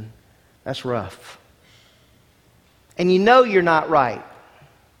something. That's rough. And you know you're not right.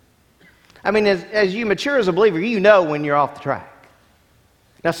 I mean, as you mature as a believer, you know when you're off the track.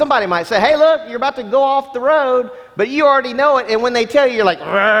 Now, somebody might say, hey, look, you're about to go off the road, but you already know it. And when they tell you, you're like,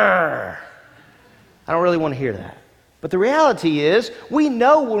 rrr. I don't really want to hear that. But the reality is, we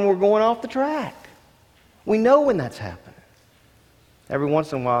know when we're going off the track. We know when that's happening. Every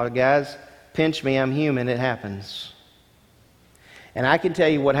once in a while, guys, pinch me, I'm human, it happens. And I can tell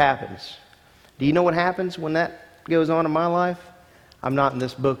you what happens. Do you know what happens when that goes on in my life? I'm not in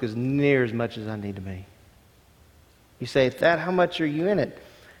this book as near as much as I need to be. You say, Thad, how much are you in it?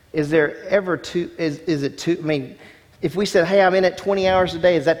 Is there ever is it too, I mean, if we said, hey, I'm in it 20 hours a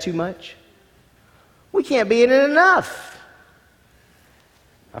day, is that too much? We can't be in it enough.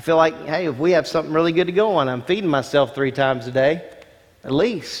 I feel like, hey, if we have something really good to go on, I'm feeding myself 3 times a day, at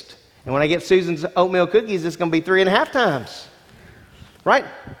least. And when I get Susan's oatmeal cookies, it's going to be 3.5 times. Right?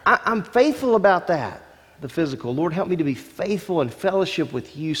 I'm faithful about that, the physical. Lord, help me to be faithful in fellowship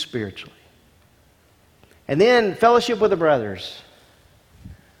with you spiritually. And then fellowship with the brothers.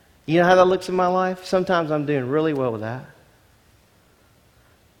 You know how that looks in my life? Sometimes I'm doing really well with that.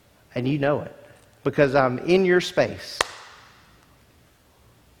 And you know it because I'm in your space.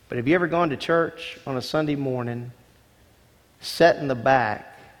 But have you ever gone to church on a Sunday morning, sat in the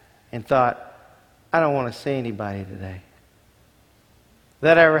back, and thought, I don't want to see anybody today?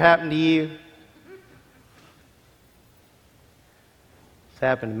 That ever happened to you? It's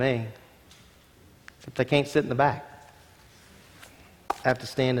happened to me. Except I can't sit in the back. I have to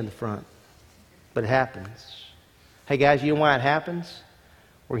stand in the front. But it happens. Hey guys, you know why it happens?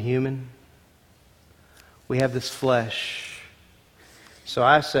 We're human. We have this flesh. So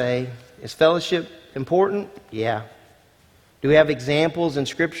I say, is fellowship important? Yeah. Do we have examples in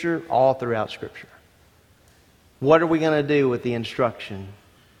Scripture? All throughout Scripture. What are we going to do with the instruction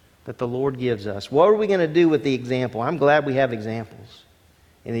that the Lord gives us? What are we going to do with the example? I'm glad we have examples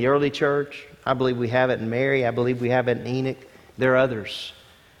in the early church. I believe we have it in Mary. I believe we have it in Enoch. There are others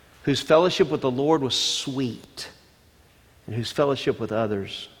whose fellowship with the Lord was sweet and whose fellowship with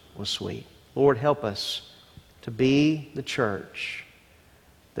others was sweet. Lord, help us to be the church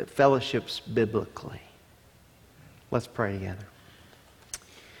that fellowships biblically. Let's pray together.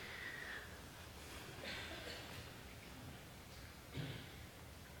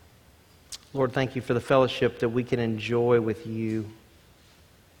 Lord, thank you for the fellowship that we can enjoy with you.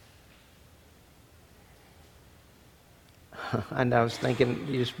 And I was thinking,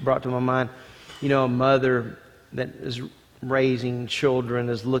 you just brought to my mind, a mother that is raising children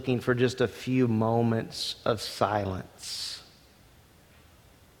is looking for just a few moments of silence.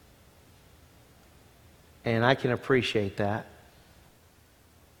 And I can appreciate that.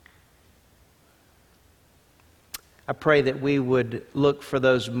 I pray that we would look for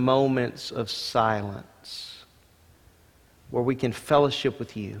those moments of silence where we can fellowship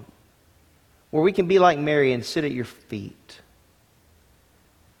with you, where we can be like Mary and sit at your feet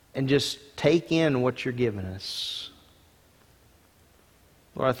and just take in what you're giving us.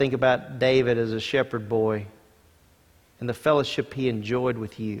 Lord, I think about David as a shepherd boy and the fellowship he enjoyed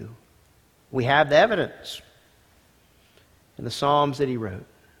with you. We have the evidence in the Psalms that he wrote.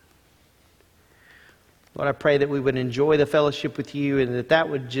 Lord, I pray that we would enjoy the fellowship with you and that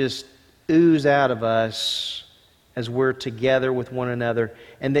would just ooze out of us as we're together with one another,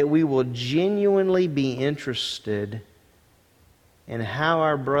 and that we will genuinely be interested in how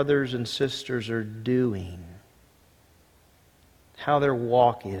our brothers and sisters are doing, how their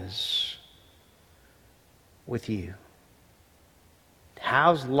walk is with you.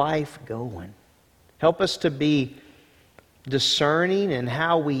 How's life going? Help us to be discerning in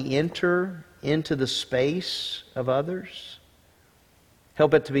how we enter into the space of others.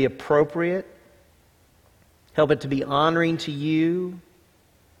 Help it to be appropriate. Help it to be honoring to you.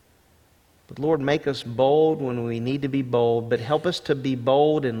 But Lord, make us bold when we need to be bold, but help us to be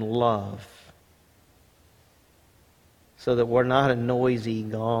bold in love so that we're not a noisy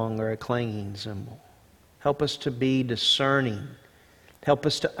gong or a clanging cymbal. Help us to be discerning. Help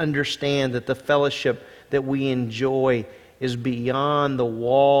us to understand that the fellowship that we enjoy is beyond the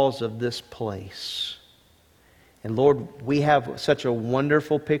walls of this place. And Lord, we have such a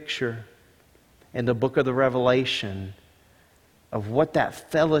wonderful picture in the book of the Revelation of what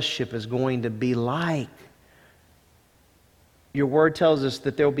that fellowship is going to be like. Your word tells us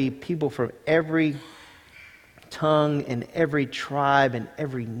that there will be people from every tongue and every tribe and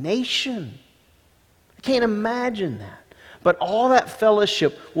every nation. I can't imagine that. But all that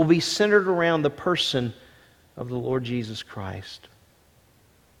fellowship will be centered around the person of the Lord Jesus Christ.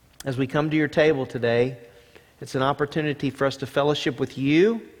 As we come to your table today, it's an opportunity for us to fellowship with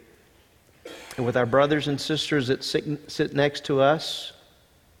you and with our brothers and sisters that sit next to us.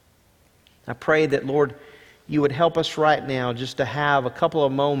 I pray that, Lord, you would help us right now just to have a couple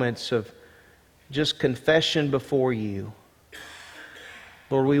of moments of just confession before you.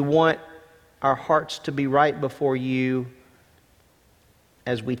 Lord, we want our hearts to be right before you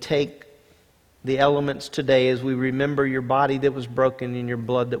as we take the elements today, as we remember your body that was broken and your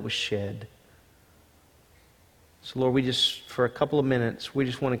blood that was shed. So Lord, for a couple of minutes, we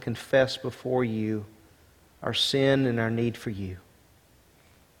just want to confess before you our sin and our need for you.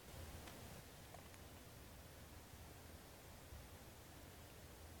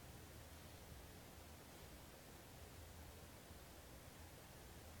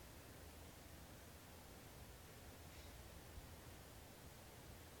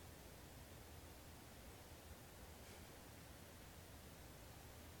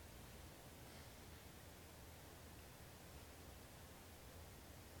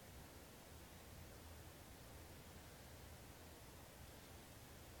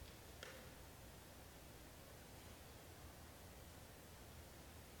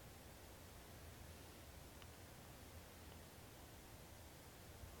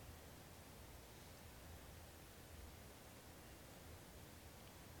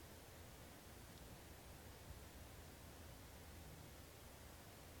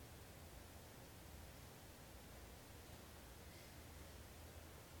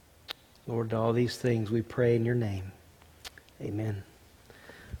 Lord, all these things we pray in your name. Amen.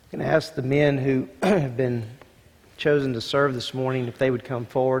 I'm going to ask the men who have been chosen to serve this morning if they would come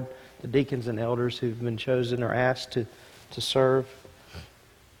forward, the deacons and elders who've been chosen or asked to serve.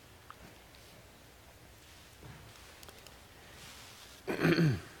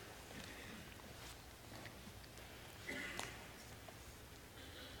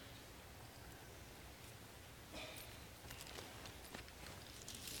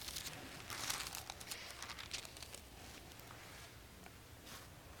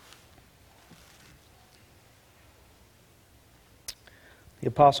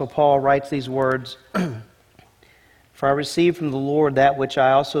 Apostle Paul writes these words, "For I received from the Lord that which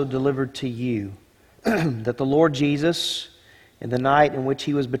I also delivered to you, that the Lord Jesus, in the night in which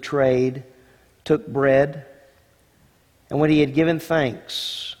he was betrayed, took bread, and when he had given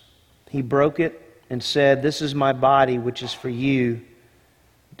thanks, he broke it and said, 'This is my body, which is for you.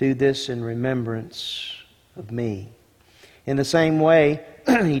 Do this in remembrance of me.' In the same way,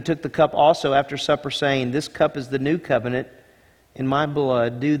 he took the cup also after supper, saying, 'This cup is the new covenant in my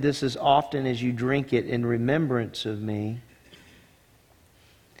blood. Do this as often as you drink it in remembrance of me.'"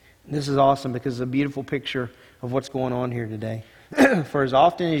 This is awesome because it's a beautiful picture of what's going on here today. "For as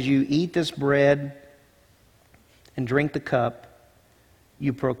often as you eat this bread and drink the cup,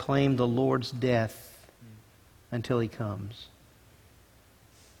 you proclaim the Lord's death until he comes."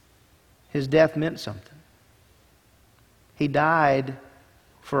 His death meant something. He died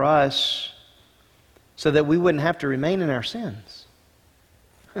for us so that we wouldn't have to remain in our sins.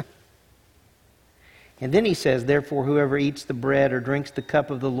 And then he says, "Therefore, whoever eats the bread or drinks the cup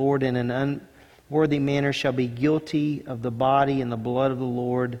of the Lord in an unworthy manner shall be guilty of the body and the blood of the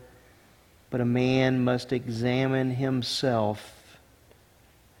Lord. But a man must examine himself,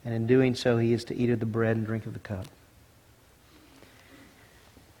 and in doing so he is to eat of the bread and drink of the cup."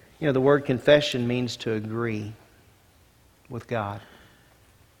 You know, the word confession means to agree with God.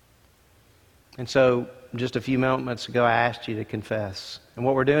 And so, just a few moments ago, I asked you to confess. And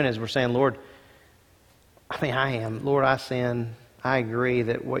what we're doing is we're saying, Lord, Lord, I sin. I agree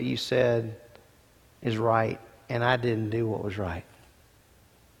that what you said is right, and I didn't do what was right.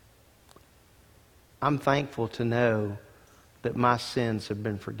 I'm thankful to know that my sins have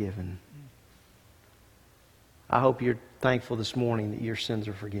been forgiven. I hope you're thankful this morning that your sins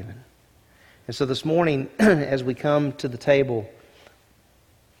are forgiven. And so this morning, as we come to the table,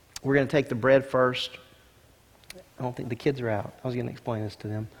 we're going to take the bread first. I don't think the kids are out. I was going to explain this to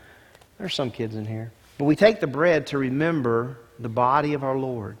them. There's some kids in here. But we take the bread to remember the body of our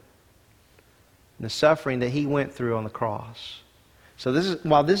Lord and the suffering that he went through on the cross. So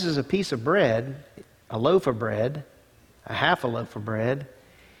while this is a piece of bread, a loaf of bread, a half a loaf of bread,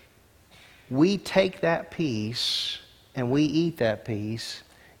 we take that piece and we eat that piece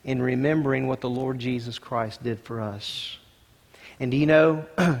in remembering what the Lord Jesus Christ did for us. And do you know,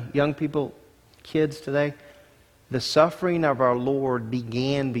 young people, kids today, the suffering of our Lord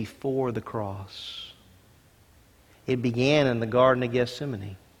began before the cross. It began in the Garden of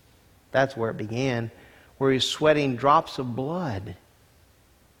Gethsemane. That's where it began, where he was sweating drops of blood,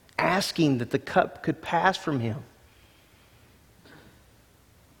 asking that the cup could pass from him.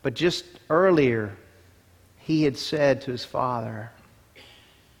 But just earlier, he had said to his Father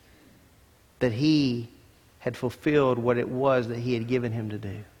that he had fulfilled what it was that he had given him to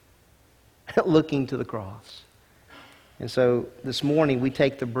do, looking to the cross. And so this morning we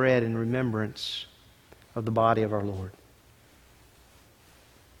take the bread in remembrance of the body of our Lord.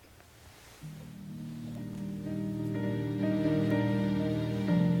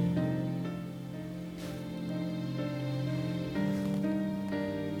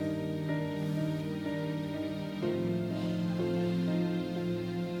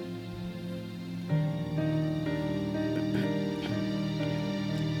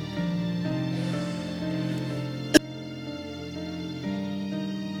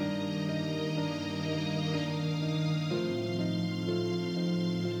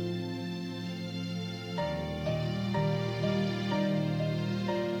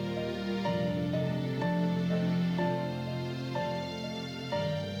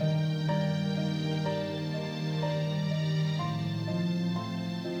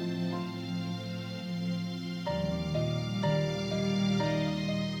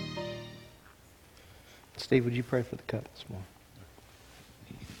 Steve, would you pray for the cup this morning?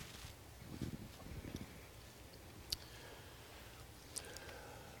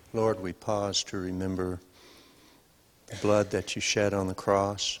 Lord, we pause to remember the blood that you shed on the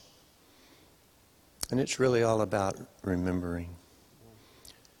cross. And it's really all about remembering.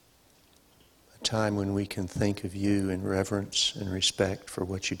 A time when we can think of you in reverence and respect for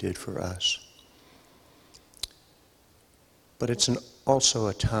what you did for us. But it's also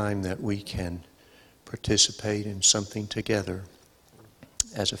a time that we can participate in something together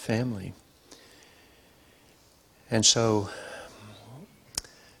as a family. And so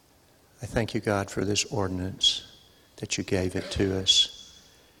I thank you, God, for this ordinance that you gave it to us.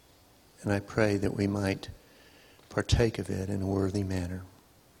 And I pray that we might partake of it in a worthy manner.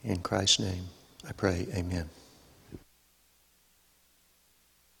 In Christ's name, I pray, amen.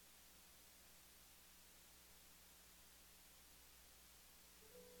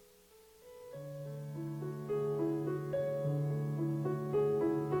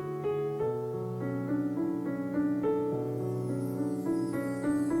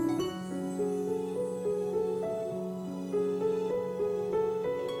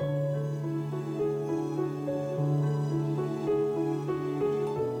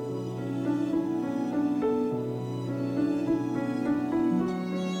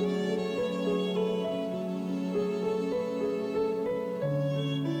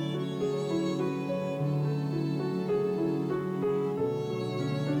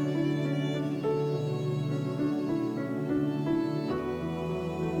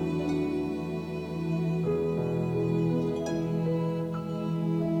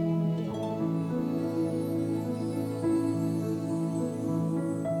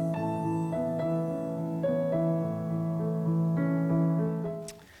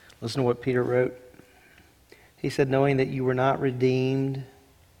 Listen to what Peter wrote. He said, knowing that you were not redeemed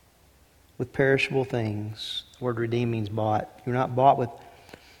with perishable things. The word redeem means bought. You're not bought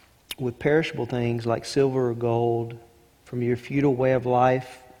with perishable things like silver or gold from your futile way of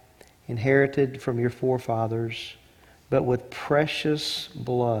life, inherited from your forefathers, but with precious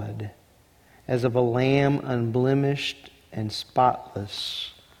blood, as of a lamb unblemished and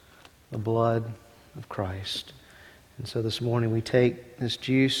spotless, the blood of Christ. And so this morning we take this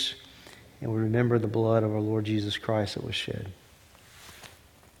juice and we remember the blood of our Lord Jesus Christ that was shed.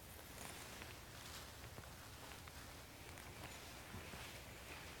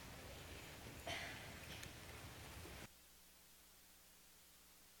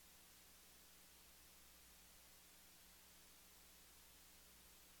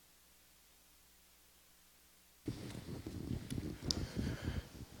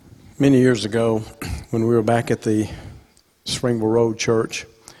 Many years ago, when we were back at the Springville Road Church,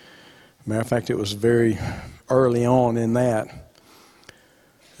 matter of fact, it was very early on in that,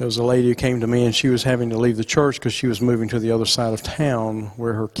 there was a lady who came to me and she was having to leave the church because she was moving to the other side of town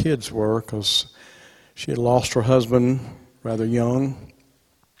where her kids were because she had lost her husband rather young.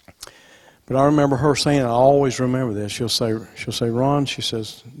 But I remember her saying, I always remember this, she'll say, Ron, she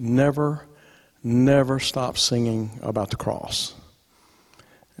says, never stop singing about the cross.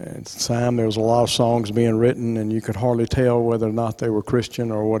 At the time, there was a lot of songs being written, and you could hardly tell whether or not they were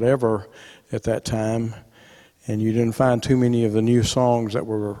Christian or whatever at that time. And you didn't find too many of the new songs that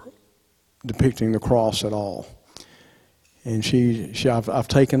were depicting the cross at all. And I've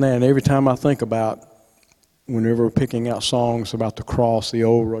taken that, and every time I think about, whenever we're picking out songs about the cross, the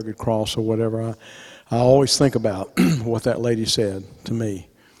old rugged cross or whatever, I always think about what that lady said to me.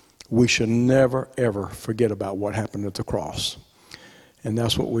 We should never, ever forget about what happened at the cross. And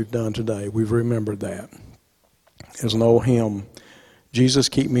that's what we've done today. We've remembered that. There's an old hymn, Jesus,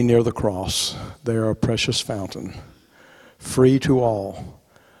 keep me near the cross. There a precious fountain, free to all.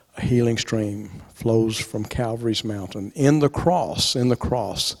 A healing stream flows from Calvary's mountain. In the cross,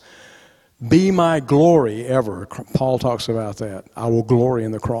 be my glory ever. Paul talks about that. I will glory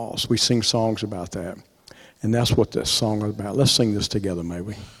in the cross. We sing songs about that. And that's what this song is about. Let's sing this together, may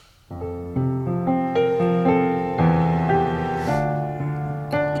we?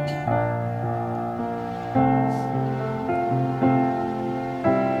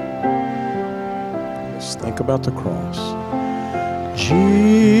 Think about the cross.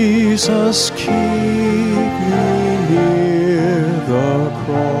 Jesus, keep me near the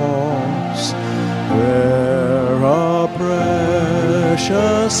cross, where a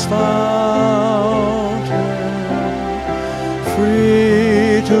precious fountain,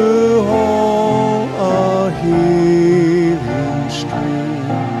 free to all, a healing stream,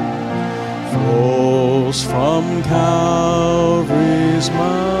 flows from Calvary's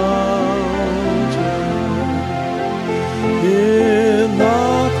mountain. In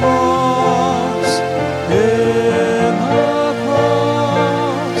the cross,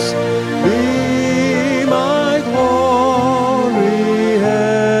 be my glory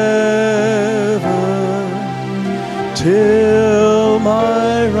ever, till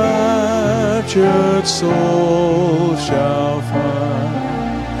my raptured soul shall find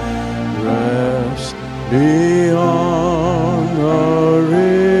rest beyond the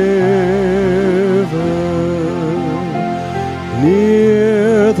river.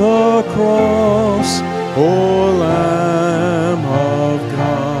 Near the cross, O Lamb of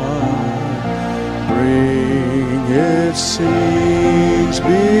God, bring its scenes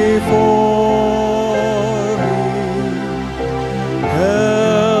before me.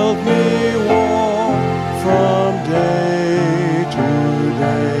 Help me walk from day to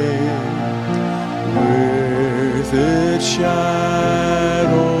day with its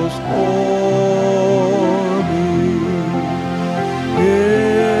shadows o'er me.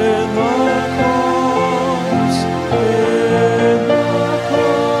 In the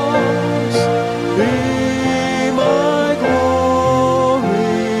cross, be my glory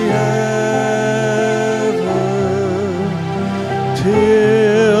ever,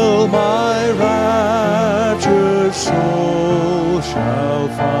 till my raptured soul shall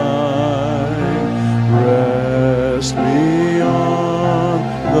find rest beyond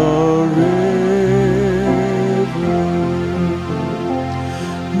the river.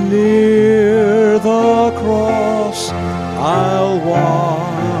 Near the cross, I'll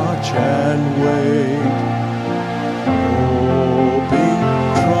watch and wait, hoping,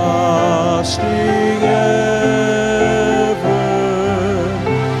 trusting ever,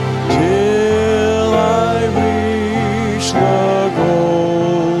 till I reach the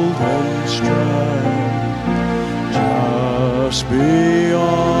golden strand, just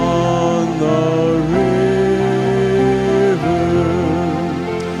beyond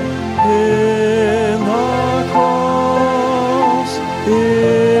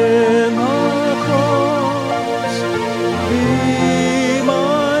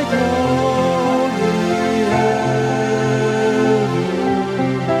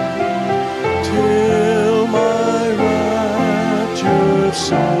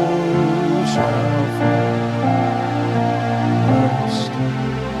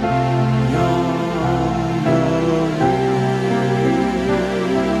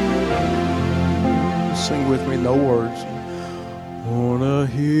sing with me, no words. On a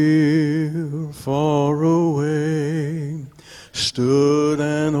hill far away stood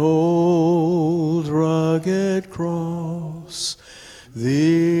an old rugged cross,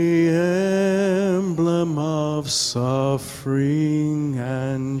 the emblem of suffering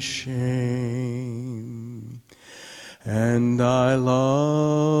and shame. And I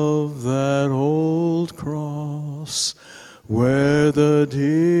love that old cross, where the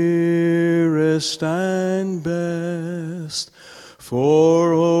dearest and best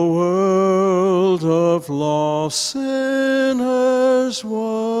for a world of lost sinners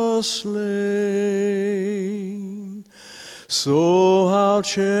was slain. So I'll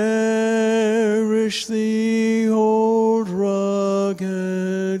cherish the old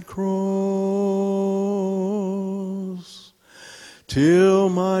rugged cross till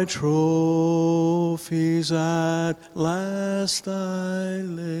my trophies at last I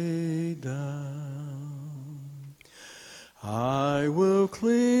lay down. I will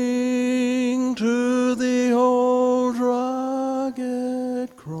cling to the old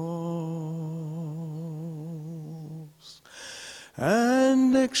rugged cross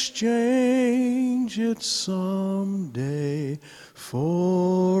and exchange it someday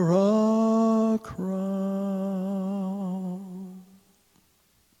for a crown.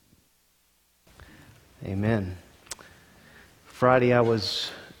 Amen. Friday I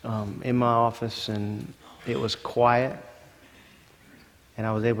was in my office and it was quiet. And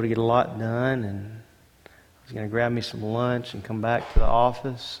I was able to get a lot done, and I was going to grab me some lunch and come back to the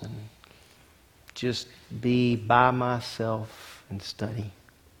office and just be by myself and study.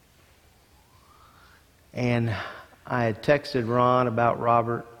 And I had texted Ron about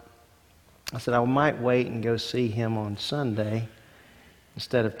Robert. I said I might wait and go see him on Sunday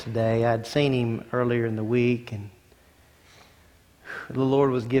instead of today. I'd seen him earlier in the week, and the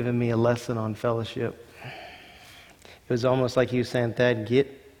Lord was giving me a lesson on fellowship. It was almost like he was saying, Thad, get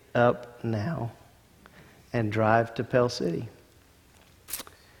up now and drive to Pell City.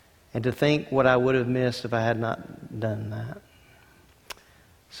 And to think what I would have missed if I had not done that.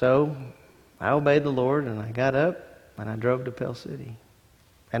 So I obeyed the Lord and I got up and I drove to Pell City.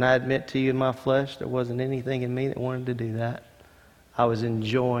 And I admit to you, in my flesh, there wasn't anything in me that wanted to do that. I was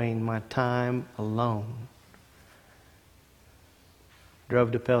enjoying my time alone.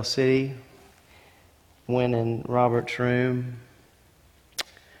 Drove to Pell City. Went in Robert's room,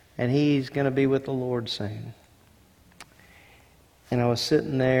 and he's going to be with the Lord soon. And I was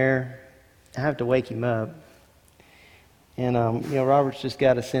sitting there. I have to wake him up. And, Robert's just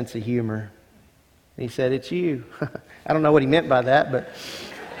got a sense of humor. He said, "It's you." I don't know what he meant by that, but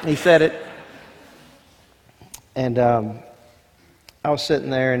he said it. And I was sitting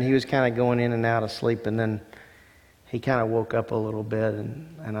there, and he was kind of going in and out of sleep, and then he kind of woke up a little bit,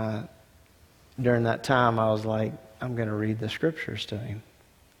 and I... During that time, I was like, I'm going to read the scriptures to him.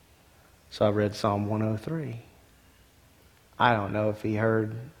 So I read Psalm 103. I don't know if he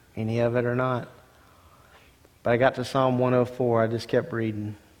heard any of it or not. But I got to Psalm 104. I just kept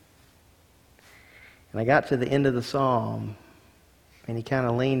reading. And I got to the end of the psalm. And he kind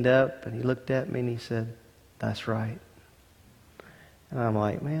of leaned up and he looked at me and he said, "That's right." And I'm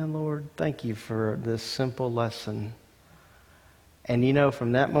like, man, Lord, thank you for this simple lesson. And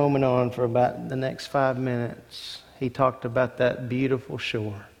from that moment on, for about the next 5 minutes, he talked about that beautiful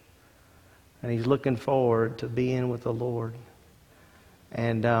shore. And he's looking forward to being with the Lord.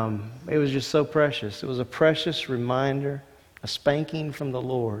 And it was just so precious. It was a precious reminder, a spanking from the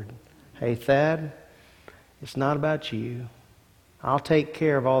Lord. Hey, Thad, it's not about you. I'll take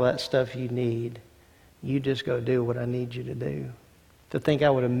care of all that stuff you need. You just go do what I need you to do. To think I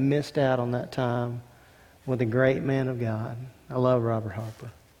would have missed out on that time with a great man of God. I love Robert Harper.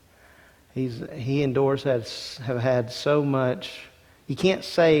 He and Doris have had so much. You can't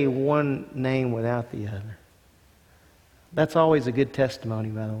say one name without the other. That's always a good testimony,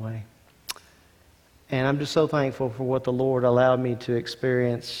 by the way. And I'm just so thankful for what the Lord allowed me to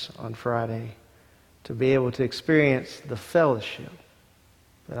experience on Friday. To be able to experience the fellowship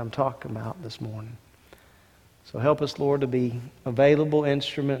that I'm talking about this morning. So help us, Lord, to be available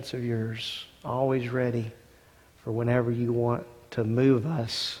instruments of yours, always ready for whenever you want to move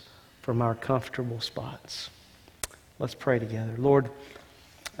us from our comfortable spots. Let's pray together. Lord,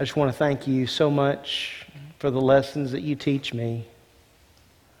 I just want to thank you so much for the lessons that you teach me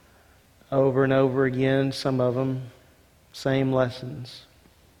over and over again, some of them, same lessons.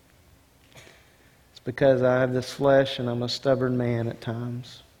 It's because I have this flesh and I'm a stubborn man at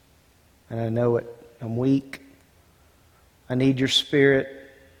times. And I know it. I'm weak. I need your Spirit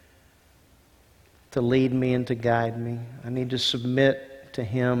to lead me and to guide me. I need to submit to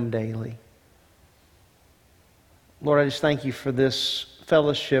Him daily. Lord, I just thank you for this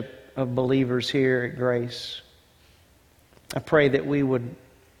fellowship of believers here at Grace. I pray that we would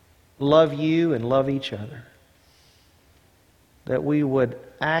love you and love each other. That we would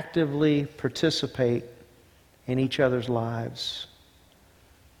actively participate in each other's lives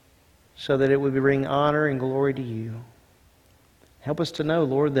so that it would bring honor and glory to you. Help us to know,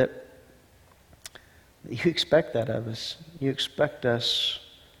 Lord, that you expect that of us. You expect us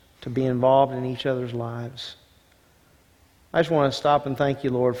to be involved in each other's lives. I just want to stop and thank you,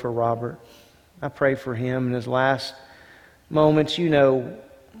 Lord, for Robert. I pray for him in his last moments. You know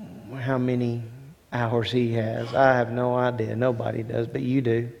how many hours he has. I have no idea. Nobody does, but you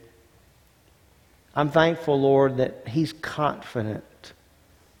do. I'm thankful, Lord, that he's confident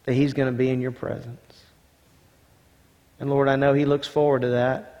that he's going to be in your presence. And Lord, I know he looks forward to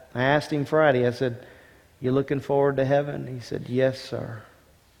that. I asked him Friday, I said, "You looking forward to heaven?" He said, "Yes, sir."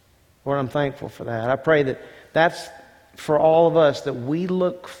 Lord, I'm thankful for that. I pray that that's for all of us, that we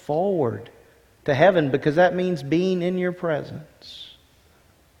look forward to heaven, because that means being in your presence.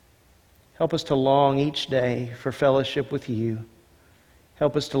 Help us to long each day for fellowship with you.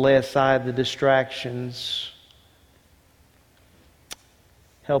 Help us to lay aside the distractions.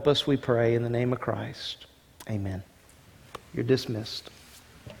 Help us, we pray, in the name of Christ. Amen. You're dismissed.